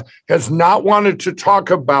media has not wanted to talk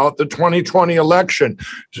about the 2020 election.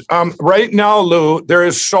 Right now, Lou, there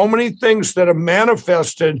is so many things that have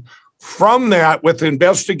manifested from that with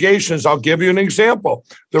investigations. I'll give you an example.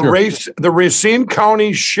 The Racine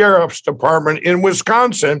County Sheriff's Department in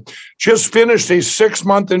Wisconsin just finished a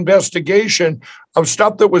 6-month investigation of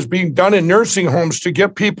stuff that was being done in nursing homes to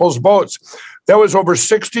get people's votes. That was over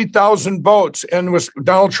 60,000 votes, and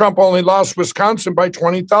Donald Trump only lost Wisconsin by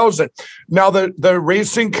 20,000. Now, the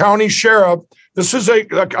Racine County Sheriff, this is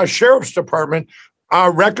a sheriff's department,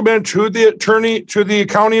 recommend to the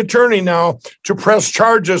county attorney now to press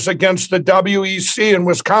charges against the WEC in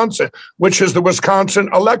Wisconsin, which is the Wisconsin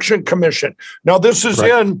Election Commission. Now, this is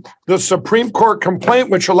in the Supreme Court complaint,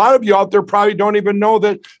 which a lot of you out there probably don't even know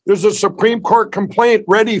that there's a Supreme Court complaint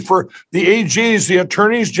ready for the AGs, the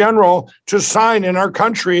attorneys general, to sign in our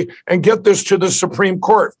country and get this to the Supreme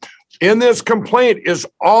Court. In this complaint is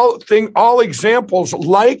all examples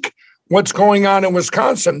like what's going on in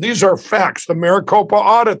Wisconsin. These are facts. The Maricopa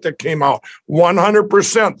audit that came out, 100%,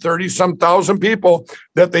 30-some thousand people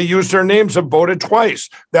that they used their names have voted twice.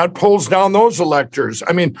 That pulls down those electors.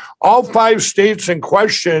 I mean, all 5 states in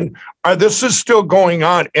question, this is still going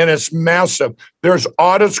on, and it's massive. There's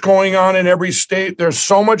audits going on in every state. There's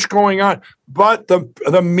so much going on, but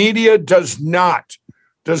the media does not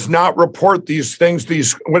report these things,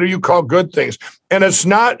 these, what do you call good things? And it's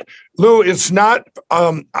not, Lou, it's not,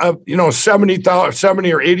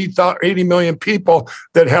 70 or 80 million people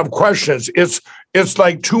that have questions. It's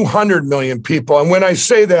like 200 million people. And when I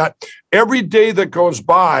say that, every day that goes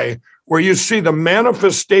by where you see the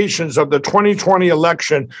manifestations of the 2020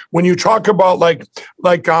 election, when you talk about like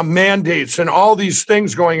mandates and all these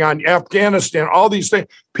things going on, Afghanistan, all these things,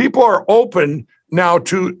 people are open now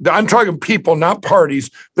I'm talking people, not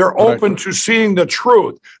parties. They're open to seeing the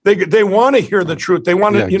truth. They want to hear the truth. They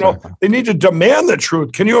want to, exactly. They need to demand the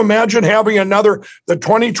truth. Can you imagine having the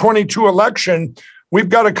 2022 election? We've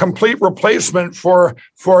got a complete replacement for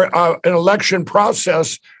an election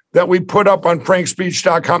process that we put up on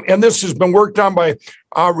frankspeech.com. And this has been worked on by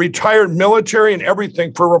retired military and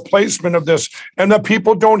everything for replacement of this. And the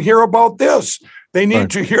people don't hear about this. They need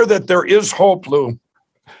to hear that there is hope, Lou.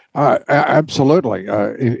 Absolutely.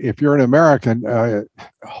 If you're an American,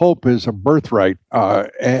 hope is a birthright,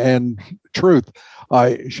 and truth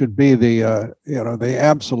should be the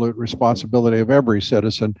absolute responsibility of every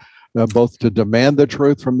citizen, both to demand the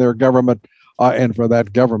truth from their government and for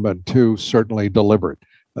that government to certainly deliver it.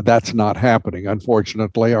 That's not happening.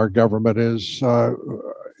 Unfortunately, our government has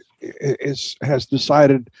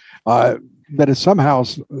decided that is somehow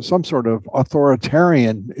some sort of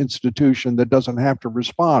authoritarian institution that doesn't have to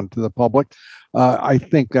respond to the public. I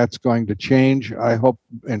think that's going to change, I hope,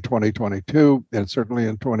 in 2022 and certainly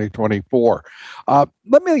in 2024.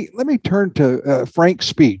 Let me turn to Frank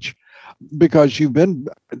Speech, because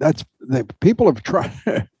people have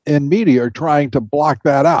tried in media are trying to block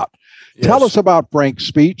that out. Yes. Tell us about Frank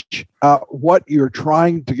Speech, what you're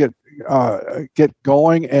trying to get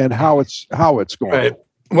going, and how it's going. Right.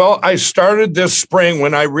 Well, I started this spring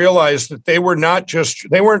when I realized that they weren't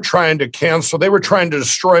trying to cancel. They were trying to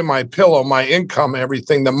destroy my pillow, my income,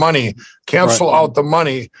 everything, the money, cancel out the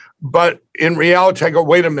money. But in reality, I go,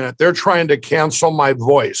 wait a minute, they're trying to cancel my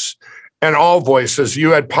voice and all voices.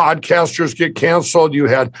 You had podcasters get canceled. You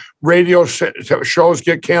had radio shows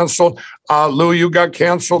get canceled. Lou, you got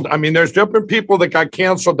canceled. I mean, there's different people that got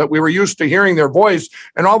canceled that we were used to hearing their voice,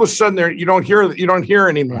 and all of a sudden you don't hear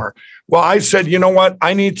anymore. Well, I said, you know what?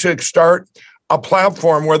 I need to start a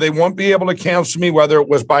platform where they won't be able to cancel me, whether it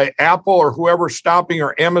was by Apple or whoever stopping,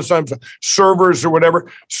 or Amazon's servers or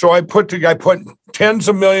whatever. So I put tens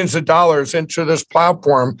of millions of dollars into this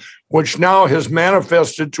platform, which now has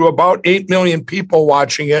manifested to about 8 million people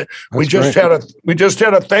watching it. We just had a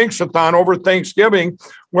thanksathon over Thanksgiving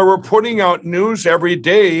where we're putting out news every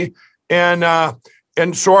day, and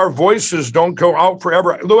so our voices don't go out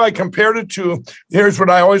forever. Lou, I compared it to, here's what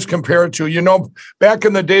I always compare it to. Back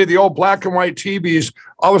in the day, the old black and white TVs,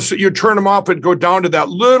 all of a sudden you turn them off and go down to that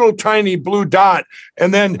little tiny blue dot,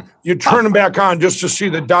 and then you turn them back on just to see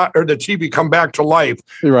the dot or the TV come back to life.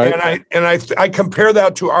 Right. And I compare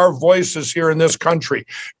that to our voices here in this country.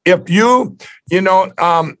 If there's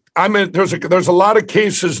a lot of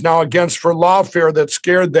cases now for lawfare that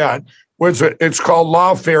scared that. It's called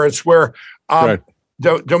lawfare. It's where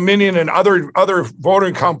Dominion and other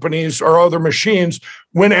voting companies or other machines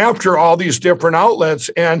went after all these different outlets,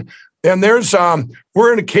 and there's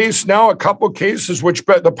we're in a case now, a couple of cases which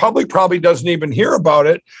the public probably doesn't even hear about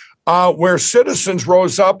it, where citizens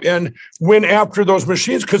rose up and went after those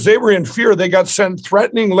machines because they were in fear. They got sent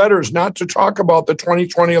threatening letters not to talk about the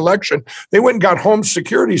 2020 election. They went and got home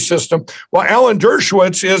security system. Well, Alan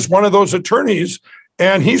Dershowitz is one of those attorneys.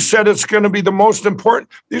 And he said it's going to be the most important.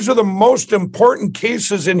 These are the most important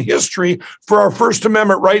cases in history for our First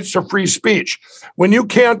Amendment rights to free speech. When you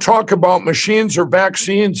can't talk about machines or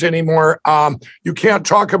vaccines anymore, you can't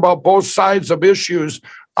talk about both sides of issues.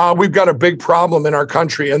 We've got a big problem in our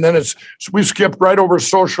country. And then we skipped right over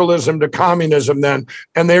socialism to communism then,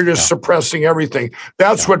 and they're just suppressing everything.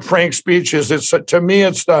 That's what Frank Speech is. To me,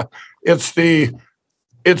 it's the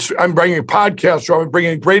I'm bringing podcasts over, I'm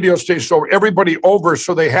bringing radio stations over, everybody over,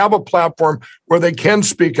 so they have a platform where they can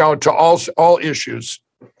speak out to all issues.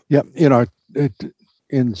 Yeah,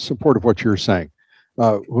 in support of what you're saying,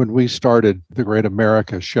 when we started the Great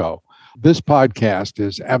America Show, this podcast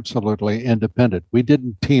is absolutely independent. We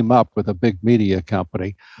didn't team up with a big media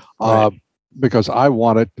company because I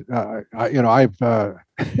wanted,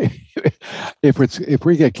 if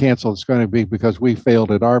we get canceled, it's going to be because we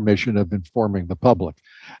failed at our mission of informing the public.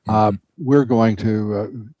 We're going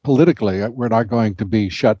to politically, we're not going to be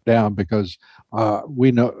shut down because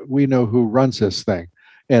we know who runs this thing.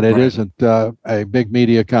 And it isn't a big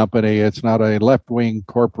media company. It's not a left-wing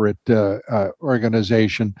corporate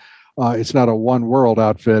organization. It's not a one world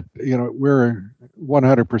outfit. We're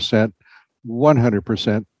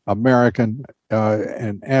 100% American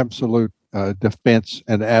and absolute defense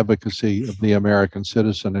and advocacy of the American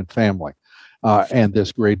citizen and family and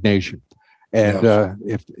this great nation. And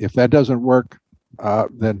if that doesn't work,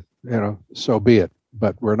 then so be it.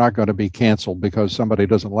 But we're not going to be canceled because somebody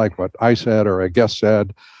doesn't like what I said or a guest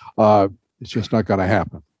said. It's just not going to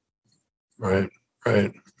happen. Right.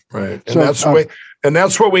 And that's the way. And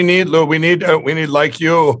that's what we need, Lou. We need like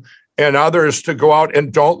you and others to go out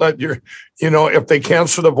and don't let if they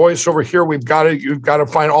cancel the voice over here, you've got to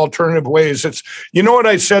find alternative ways. It's, what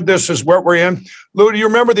I said, this is what we're in. Lou, do you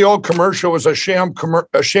remember the old commercial? It was a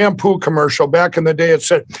shampoo commercial back in the day. It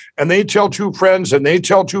said, and they tell two friends and they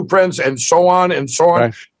tell two friends and so on and so on.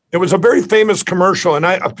 Right. It was a very famous commercial. And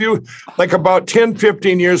about 10,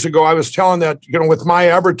 15 years ago, I was telling that, with my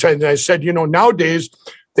advertising, I said, nowadays,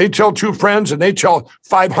 they tell two friends and they tell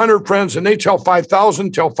 500 friends and they tell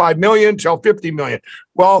 5,000, tell 5 million, tell 50 million.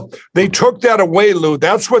 Well, they took that away, Lou.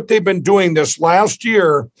 That's what they've been doing this last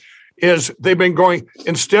year is they've been going,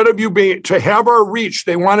 instead of to have our reach,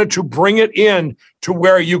 they wanted to bring it in to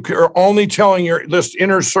where you are only telling this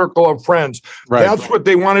inner circle of friends. Right. That's what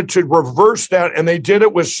they wanted to reverse that. And they did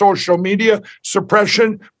it with social media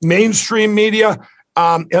suppression, mainstream media.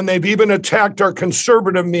 And they've even attacked our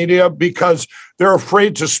conservative media because they're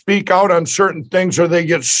afraid to speak out on certain things, or they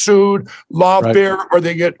get sued, lawfare,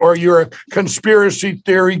 or you're a conspiracy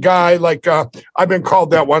theory guy. Like I've been called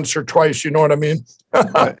that once or twice. You know what I mean?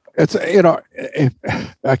 It's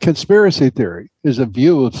a conspiracy theory is a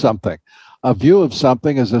view of something. A view of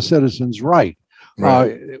something is a citizen's right,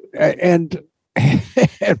 and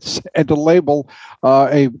to label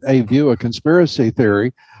a view a conspiracy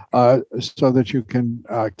theory. So that you can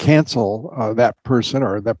cancel that person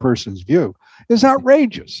or that person's view is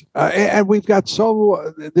outrageous. And we've got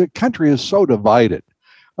the country is so divided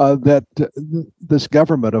that this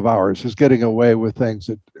government of ours is getting away with things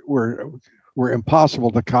that were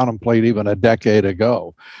impossible to contemplate even a decade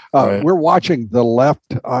ago. We're watching the left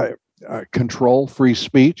control free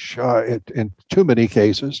speech in too many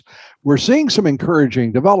cases. We're seeing some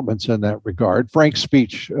encouraging developments in that regard.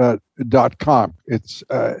 FrankSpeech.com. It's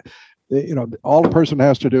all the person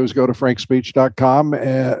has to do is go to FrankSpeech.com.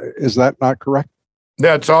 Is that not correct?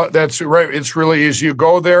 That's all. That's right. It's really easy. You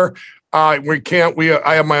go there. I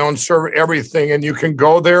have my own server, everything, and you can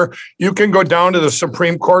go there. You can go down to the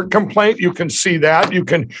Supreme Court complaint. You can see that. You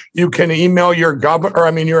can email your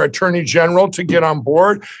your attorney general to get on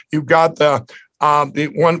board. You've got the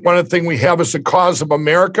one of the things we have is the Cause of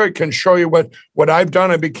America. It can show you what I've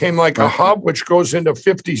done. I became like a hub, which goes into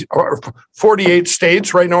 50 or 48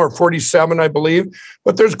 states right now, or 47, I believe.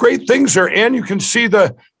 But there's great things there, and you can see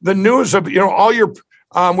the news of all your.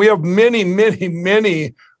 We have many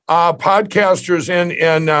podcasters and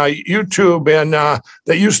YouTube and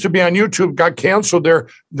that used to be on YouTube got canceled.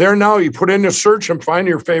 They're now, you put in a search and find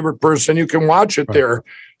your favorite person. You can watch it there.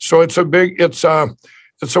 So it's a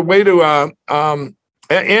way to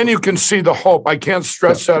and you can see the hope. I can't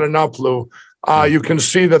stress that enough, Lou. You can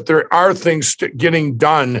see that there are things getting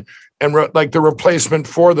done, and like the replacement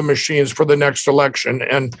for the machines for the next election,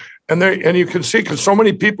 and you can see because so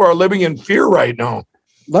many people are living in fear right now.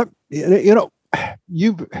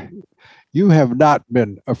 You have not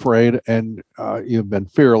been afraid, and you've been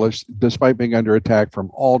fearless despite being under attack from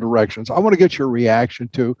all directions. I want to get your reaction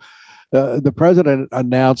to the president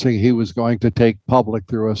announcing he was going to take public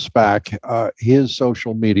through a SPAC his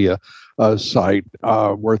social media site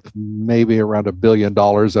worth maybe around $1 billion.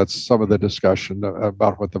 That's some of the discussion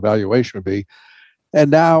about what the valuation would be. And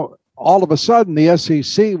now all of a sudden the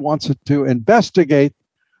SEC wants to investigate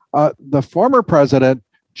the former president.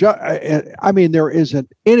 There isn't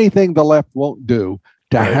anything the left won't do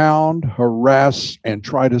to hound, harass, and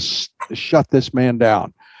try to shut this man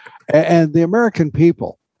down. And the American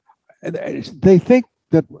people, they think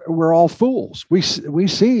that we're all fools. We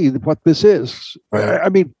see what this is.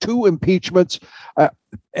 2 impeachments.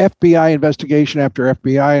 FBI investigation after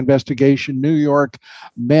FBI investigation, New York,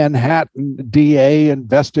 Manhattan DA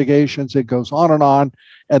investigations. It goes on and on.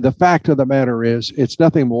 And the fact of the matter is, it's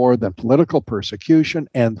nothing more than political persecution.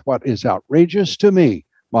 And what is outrageous to me,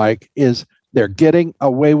 Mike, is they're getting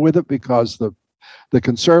away with it because the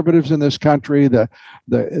conservatives in this country, the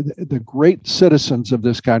great citizens of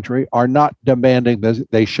this country, are not demanding that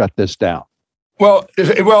they shut this down. Well,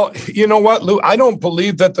 you know what, Lou? I don't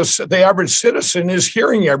believe that the average citizen is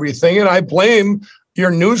hearing everything, and I blame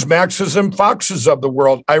your Newsmaxes and Foxes of the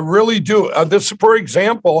world. I really do. This, for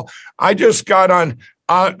example, I just got on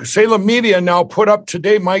Salem Media now put up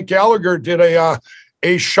today. Mike Gallagher did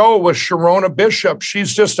a show with Sharona Bishop.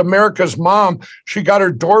 She's just America's mom. She got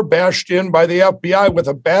her door bashed in by the FBI with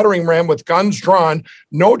a battering ram with guns drawn,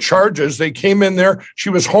 no charges. They came in there. She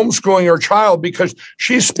was homeschooling her child because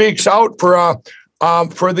she speaks out for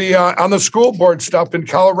the on the school board stuff in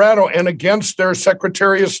Colorado and against their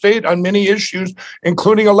Secretary of State on many issues,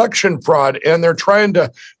 including election fraud. And they're trying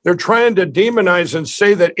to demonize and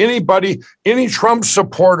say that any Trump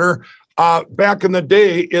supporter back in the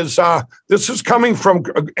day is this is coming from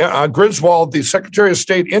Griswold, the Secretary of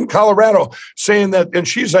State in Colorado, saying that, and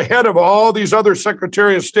she's ahead of all these other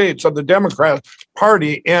Secretary of States of the Democrat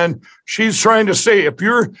Party, and she's trying to say if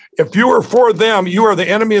you are for them, you are the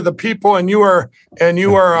enemy of the people, and you are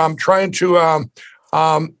trying to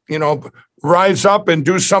rise up and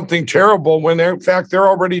do something terrible when in fact they're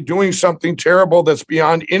already doing something terrible that's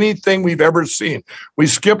beyond anything we've ever seen. We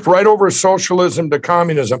skipped right over socialism to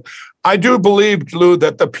communism. I do believe, Lou,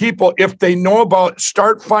 that the people, if they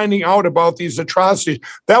start finding out about these atrocities,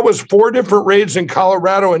 that was 4 different raids in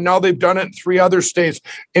Colorado, and now they've done it in 3 other states.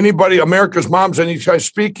 Anybody, America's moms, any guy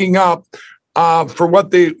speaking up for what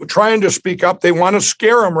they trying to speak up, they want to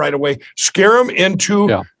scare them right away, scare them into.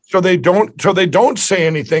 Yeah. So they don't say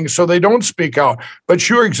anything, so they don't speak out. But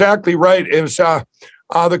you're exactly right. Is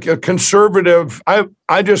the conservative?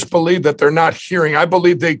 I just believe that they're not hearing. I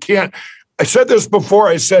believe they can't. I said this before.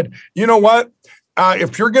 I said, you know what?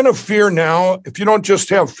 If you're going to fear now, if you don't just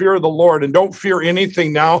have fear of the Lord and don't fear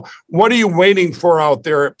anything now, what are you waiting for out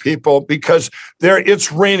there, people? Because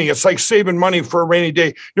it's raining. It's like saving money for a rainy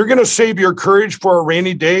day. You're going to save your courage for a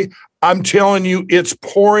rainy day. I'm telling you, it's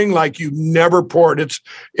pouring like you never poured.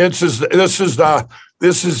 This is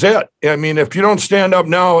it. I mean, if you don't stand up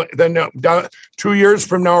now, then 2 years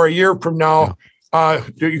from now or a year from now,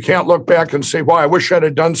 you can't look back and say, "Well, I wish I'd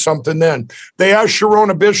have done something then." They asked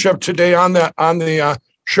Sharona Bishop today on the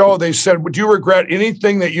show. They said, "Would you regret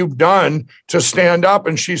anything that you've done to stand up?"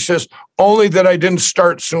 And she says, "Only that I didn't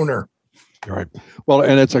start sooner." Right. Well,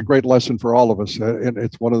 and it's a great lesson for all of us, and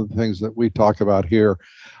it's one of the things that we talk about here.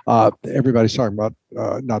 Everybody's talking about,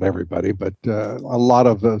 not everybody, but a lot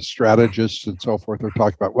of the strategists and so forth are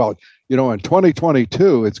talking about, well, in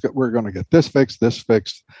 2022, we're going to get this fixed.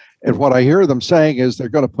 And what I hear them saying is they're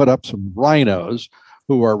going to put up some rhinos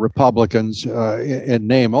who are Republicans in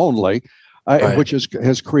name only, right, which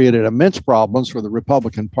has created immense problems for the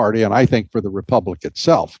Republican Party, and I think for the Republic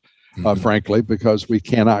itself, frankly, because we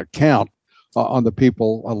cannot count on the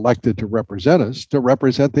people elected to represent us, to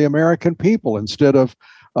represent the American people instead of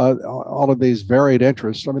all of these varied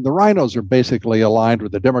interests. I mean, the rhinos are basically aligned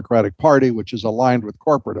with the Democratic Party, which is aligned with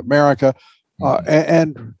corporate America,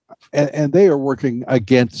 and they are working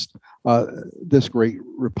against this great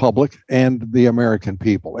republic and the American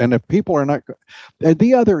people. And if people are not, and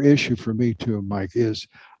the other issue for me too, Mike, is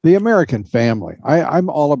the American family. I'm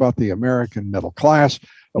all about the American middle class.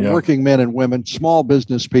 Working men and women, small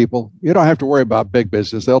business people. You don't have to worry about big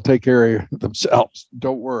business. They'll take care of themselves.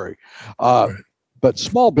 Don't worry. But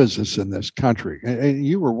small business in this country, and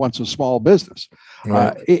you were once a small business.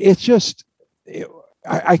 Right. It's just,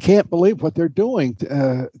 I can't believe what they're doing.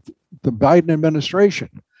 The Biden administration,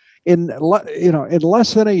 in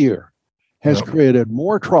less than a year, has created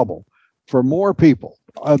more trouble for more people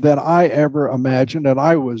than I ever imagined. And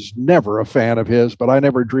I was never a fan of his, but I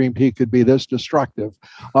never dreamed he could be this destructive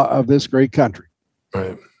of this great country.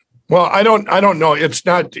 Right. Well, I don't know. It's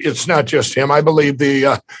not just him. I believe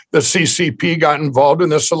the CCP got involved in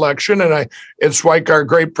this election, and it's like our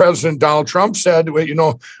great president Donald Trump said.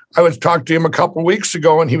 I was talking to him a couple of weeks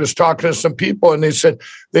ago, and he was talking to some people, and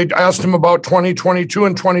they asked him about 2022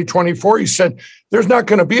 and 2024. He said, "There's not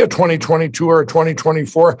going to be a 2022 or a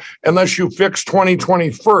 2024 unless you fix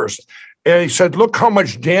 2020 first." And he said, "Look how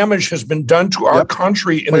much damage has been done to our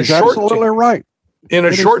country in a short." Absolutely right. In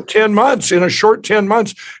a short 10 months,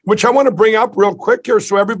 which I want to bring up real quick here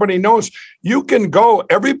so everybody knows, you can go to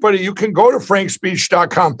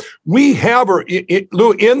frankspeech.com. We have her,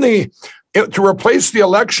 Lou, in to replace the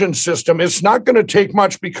election system, it's not going to take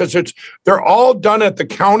much because they're all done at the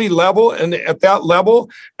county level and at that level.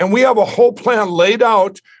 And we have a whole plan laid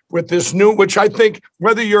out with this new, which I think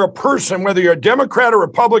whether you're a person, whether you're a Democrat or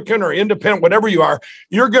Republican or independent, whatever you are,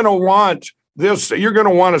 you're going to want this. You're going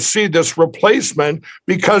to want to see this replacement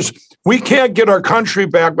because we can't get our country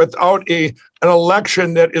back without an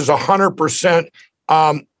election that is 100%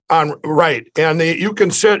 on right. And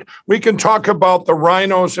we can talk about the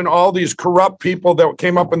rhinos and all these corrupt people that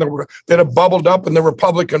came up that have bubbled up in the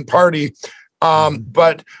Republican Party.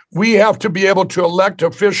 But we have to be able to elect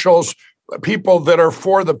officials, people that are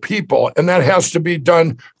for the people, and that has to be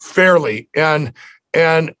done fairly.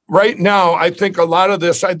 And right now, I think a lot of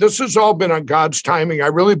this has all been on God's timing. I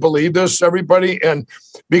really believe this, everybody. And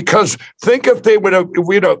because think if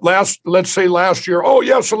let's say last year, oh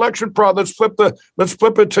yes, election fraud, let's flip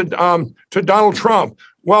it to Donald Trump.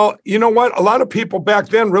 Well, you know what? A lot of people back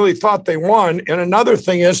then really thought they won. And another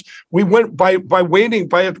thing is we went by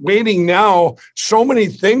waiting now, so many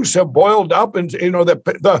things have boiled up, and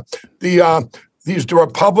these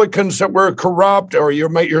Republicans that were corrupt, or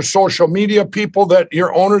your social media people that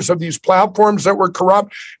you're owners of these platforms that were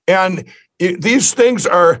corrupt. And these things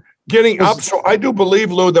are getting up. So I do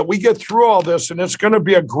believe, Lou, that we get through all this and it's going to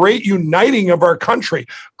be a great uniting of our country.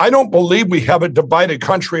 I don't believe we have a divided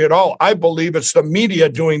country at all. I believe it's the media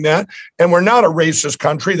doing that. And we're not a racist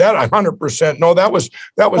country. That 100%. No, that was.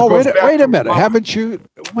 Oh, wait a minute. Haven't you?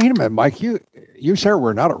 Wait a minute, Mike. You say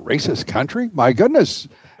we're not a racist country? My goodness.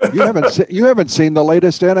 You haven't seen the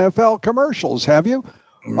latest NFL commercials, have you?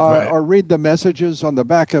 Right. Or read the messages on the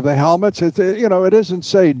back of the helmets. It isn't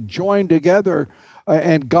say join together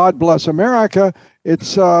and God bless America.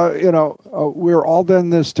 It's we're all in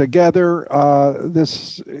this together.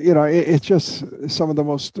 It's just some of the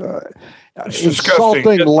most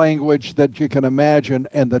insulting language that you can imagine,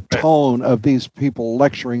 and the tone of these people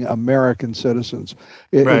lecturing American citizens.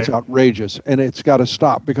 It's outrageous, and it's got to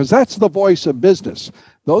stop, because that's the voice of business.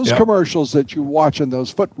 Those commercials that you watch in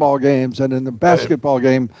those football games and in the basketball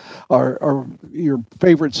game are your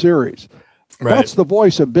favorite series. Right. That's the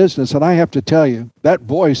voice of business. And I have to tell you, that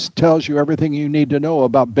voice tells you everything you need to know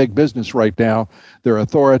about big business right now. They're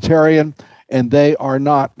authoritarian, and they are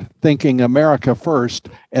not thinking America first,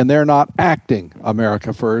 and they're not acting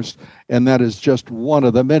America first. And that is just one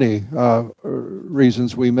of the many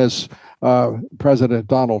reasons we miss President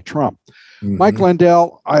Donald Trump. Mm-hmm. Mike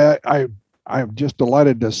Lindell, I'm just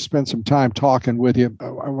delighted to spend some time talking with you.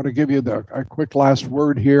 I want to give you a quick last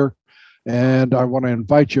word here, and I want to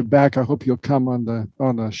invite you back. I hope you'll come on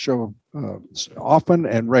the show often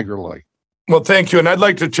and regularly. Well, thank you. And I'd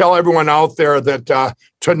like to tell everyone out there that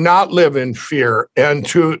to not live in fear, and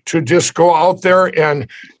to just go out there and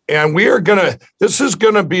this is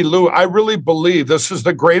going to be, Lou, I really believe this is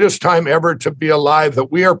the greatest time ever to be alive,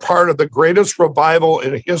 that we are part of the greatest revival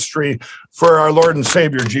in history for our Lord and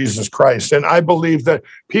Savior, Jesus Christ. And I believe that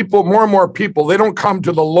more and more people, they don't come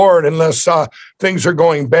to the Lord unless things are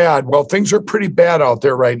going bad. Well, things are pretty bad out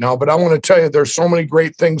there right now, but I want to tell you, there's so many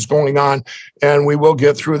great things going on, and we will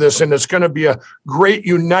get through this. And it's going to be a great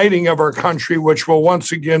uniting of our country, which will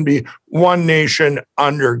once again be one nation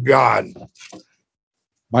under God.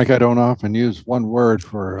 Mike, I don't often use one word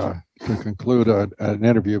to conclude an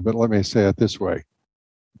interview, but let me say it this way: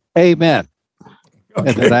 Amen.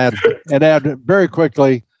 Okay. And then add very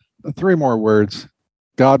quickly 3 more words: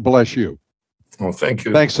 God bless you. Well, thank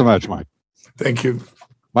you. Thanks so much, Mike. Thank you,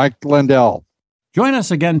 Mike Lindell. Join us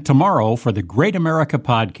again tomorrow for the Great America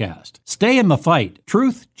Podcast. Stay in the fight.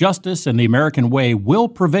 Truth, justice, and the American way will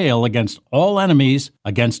prevail against all enemies,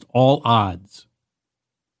 against all odds.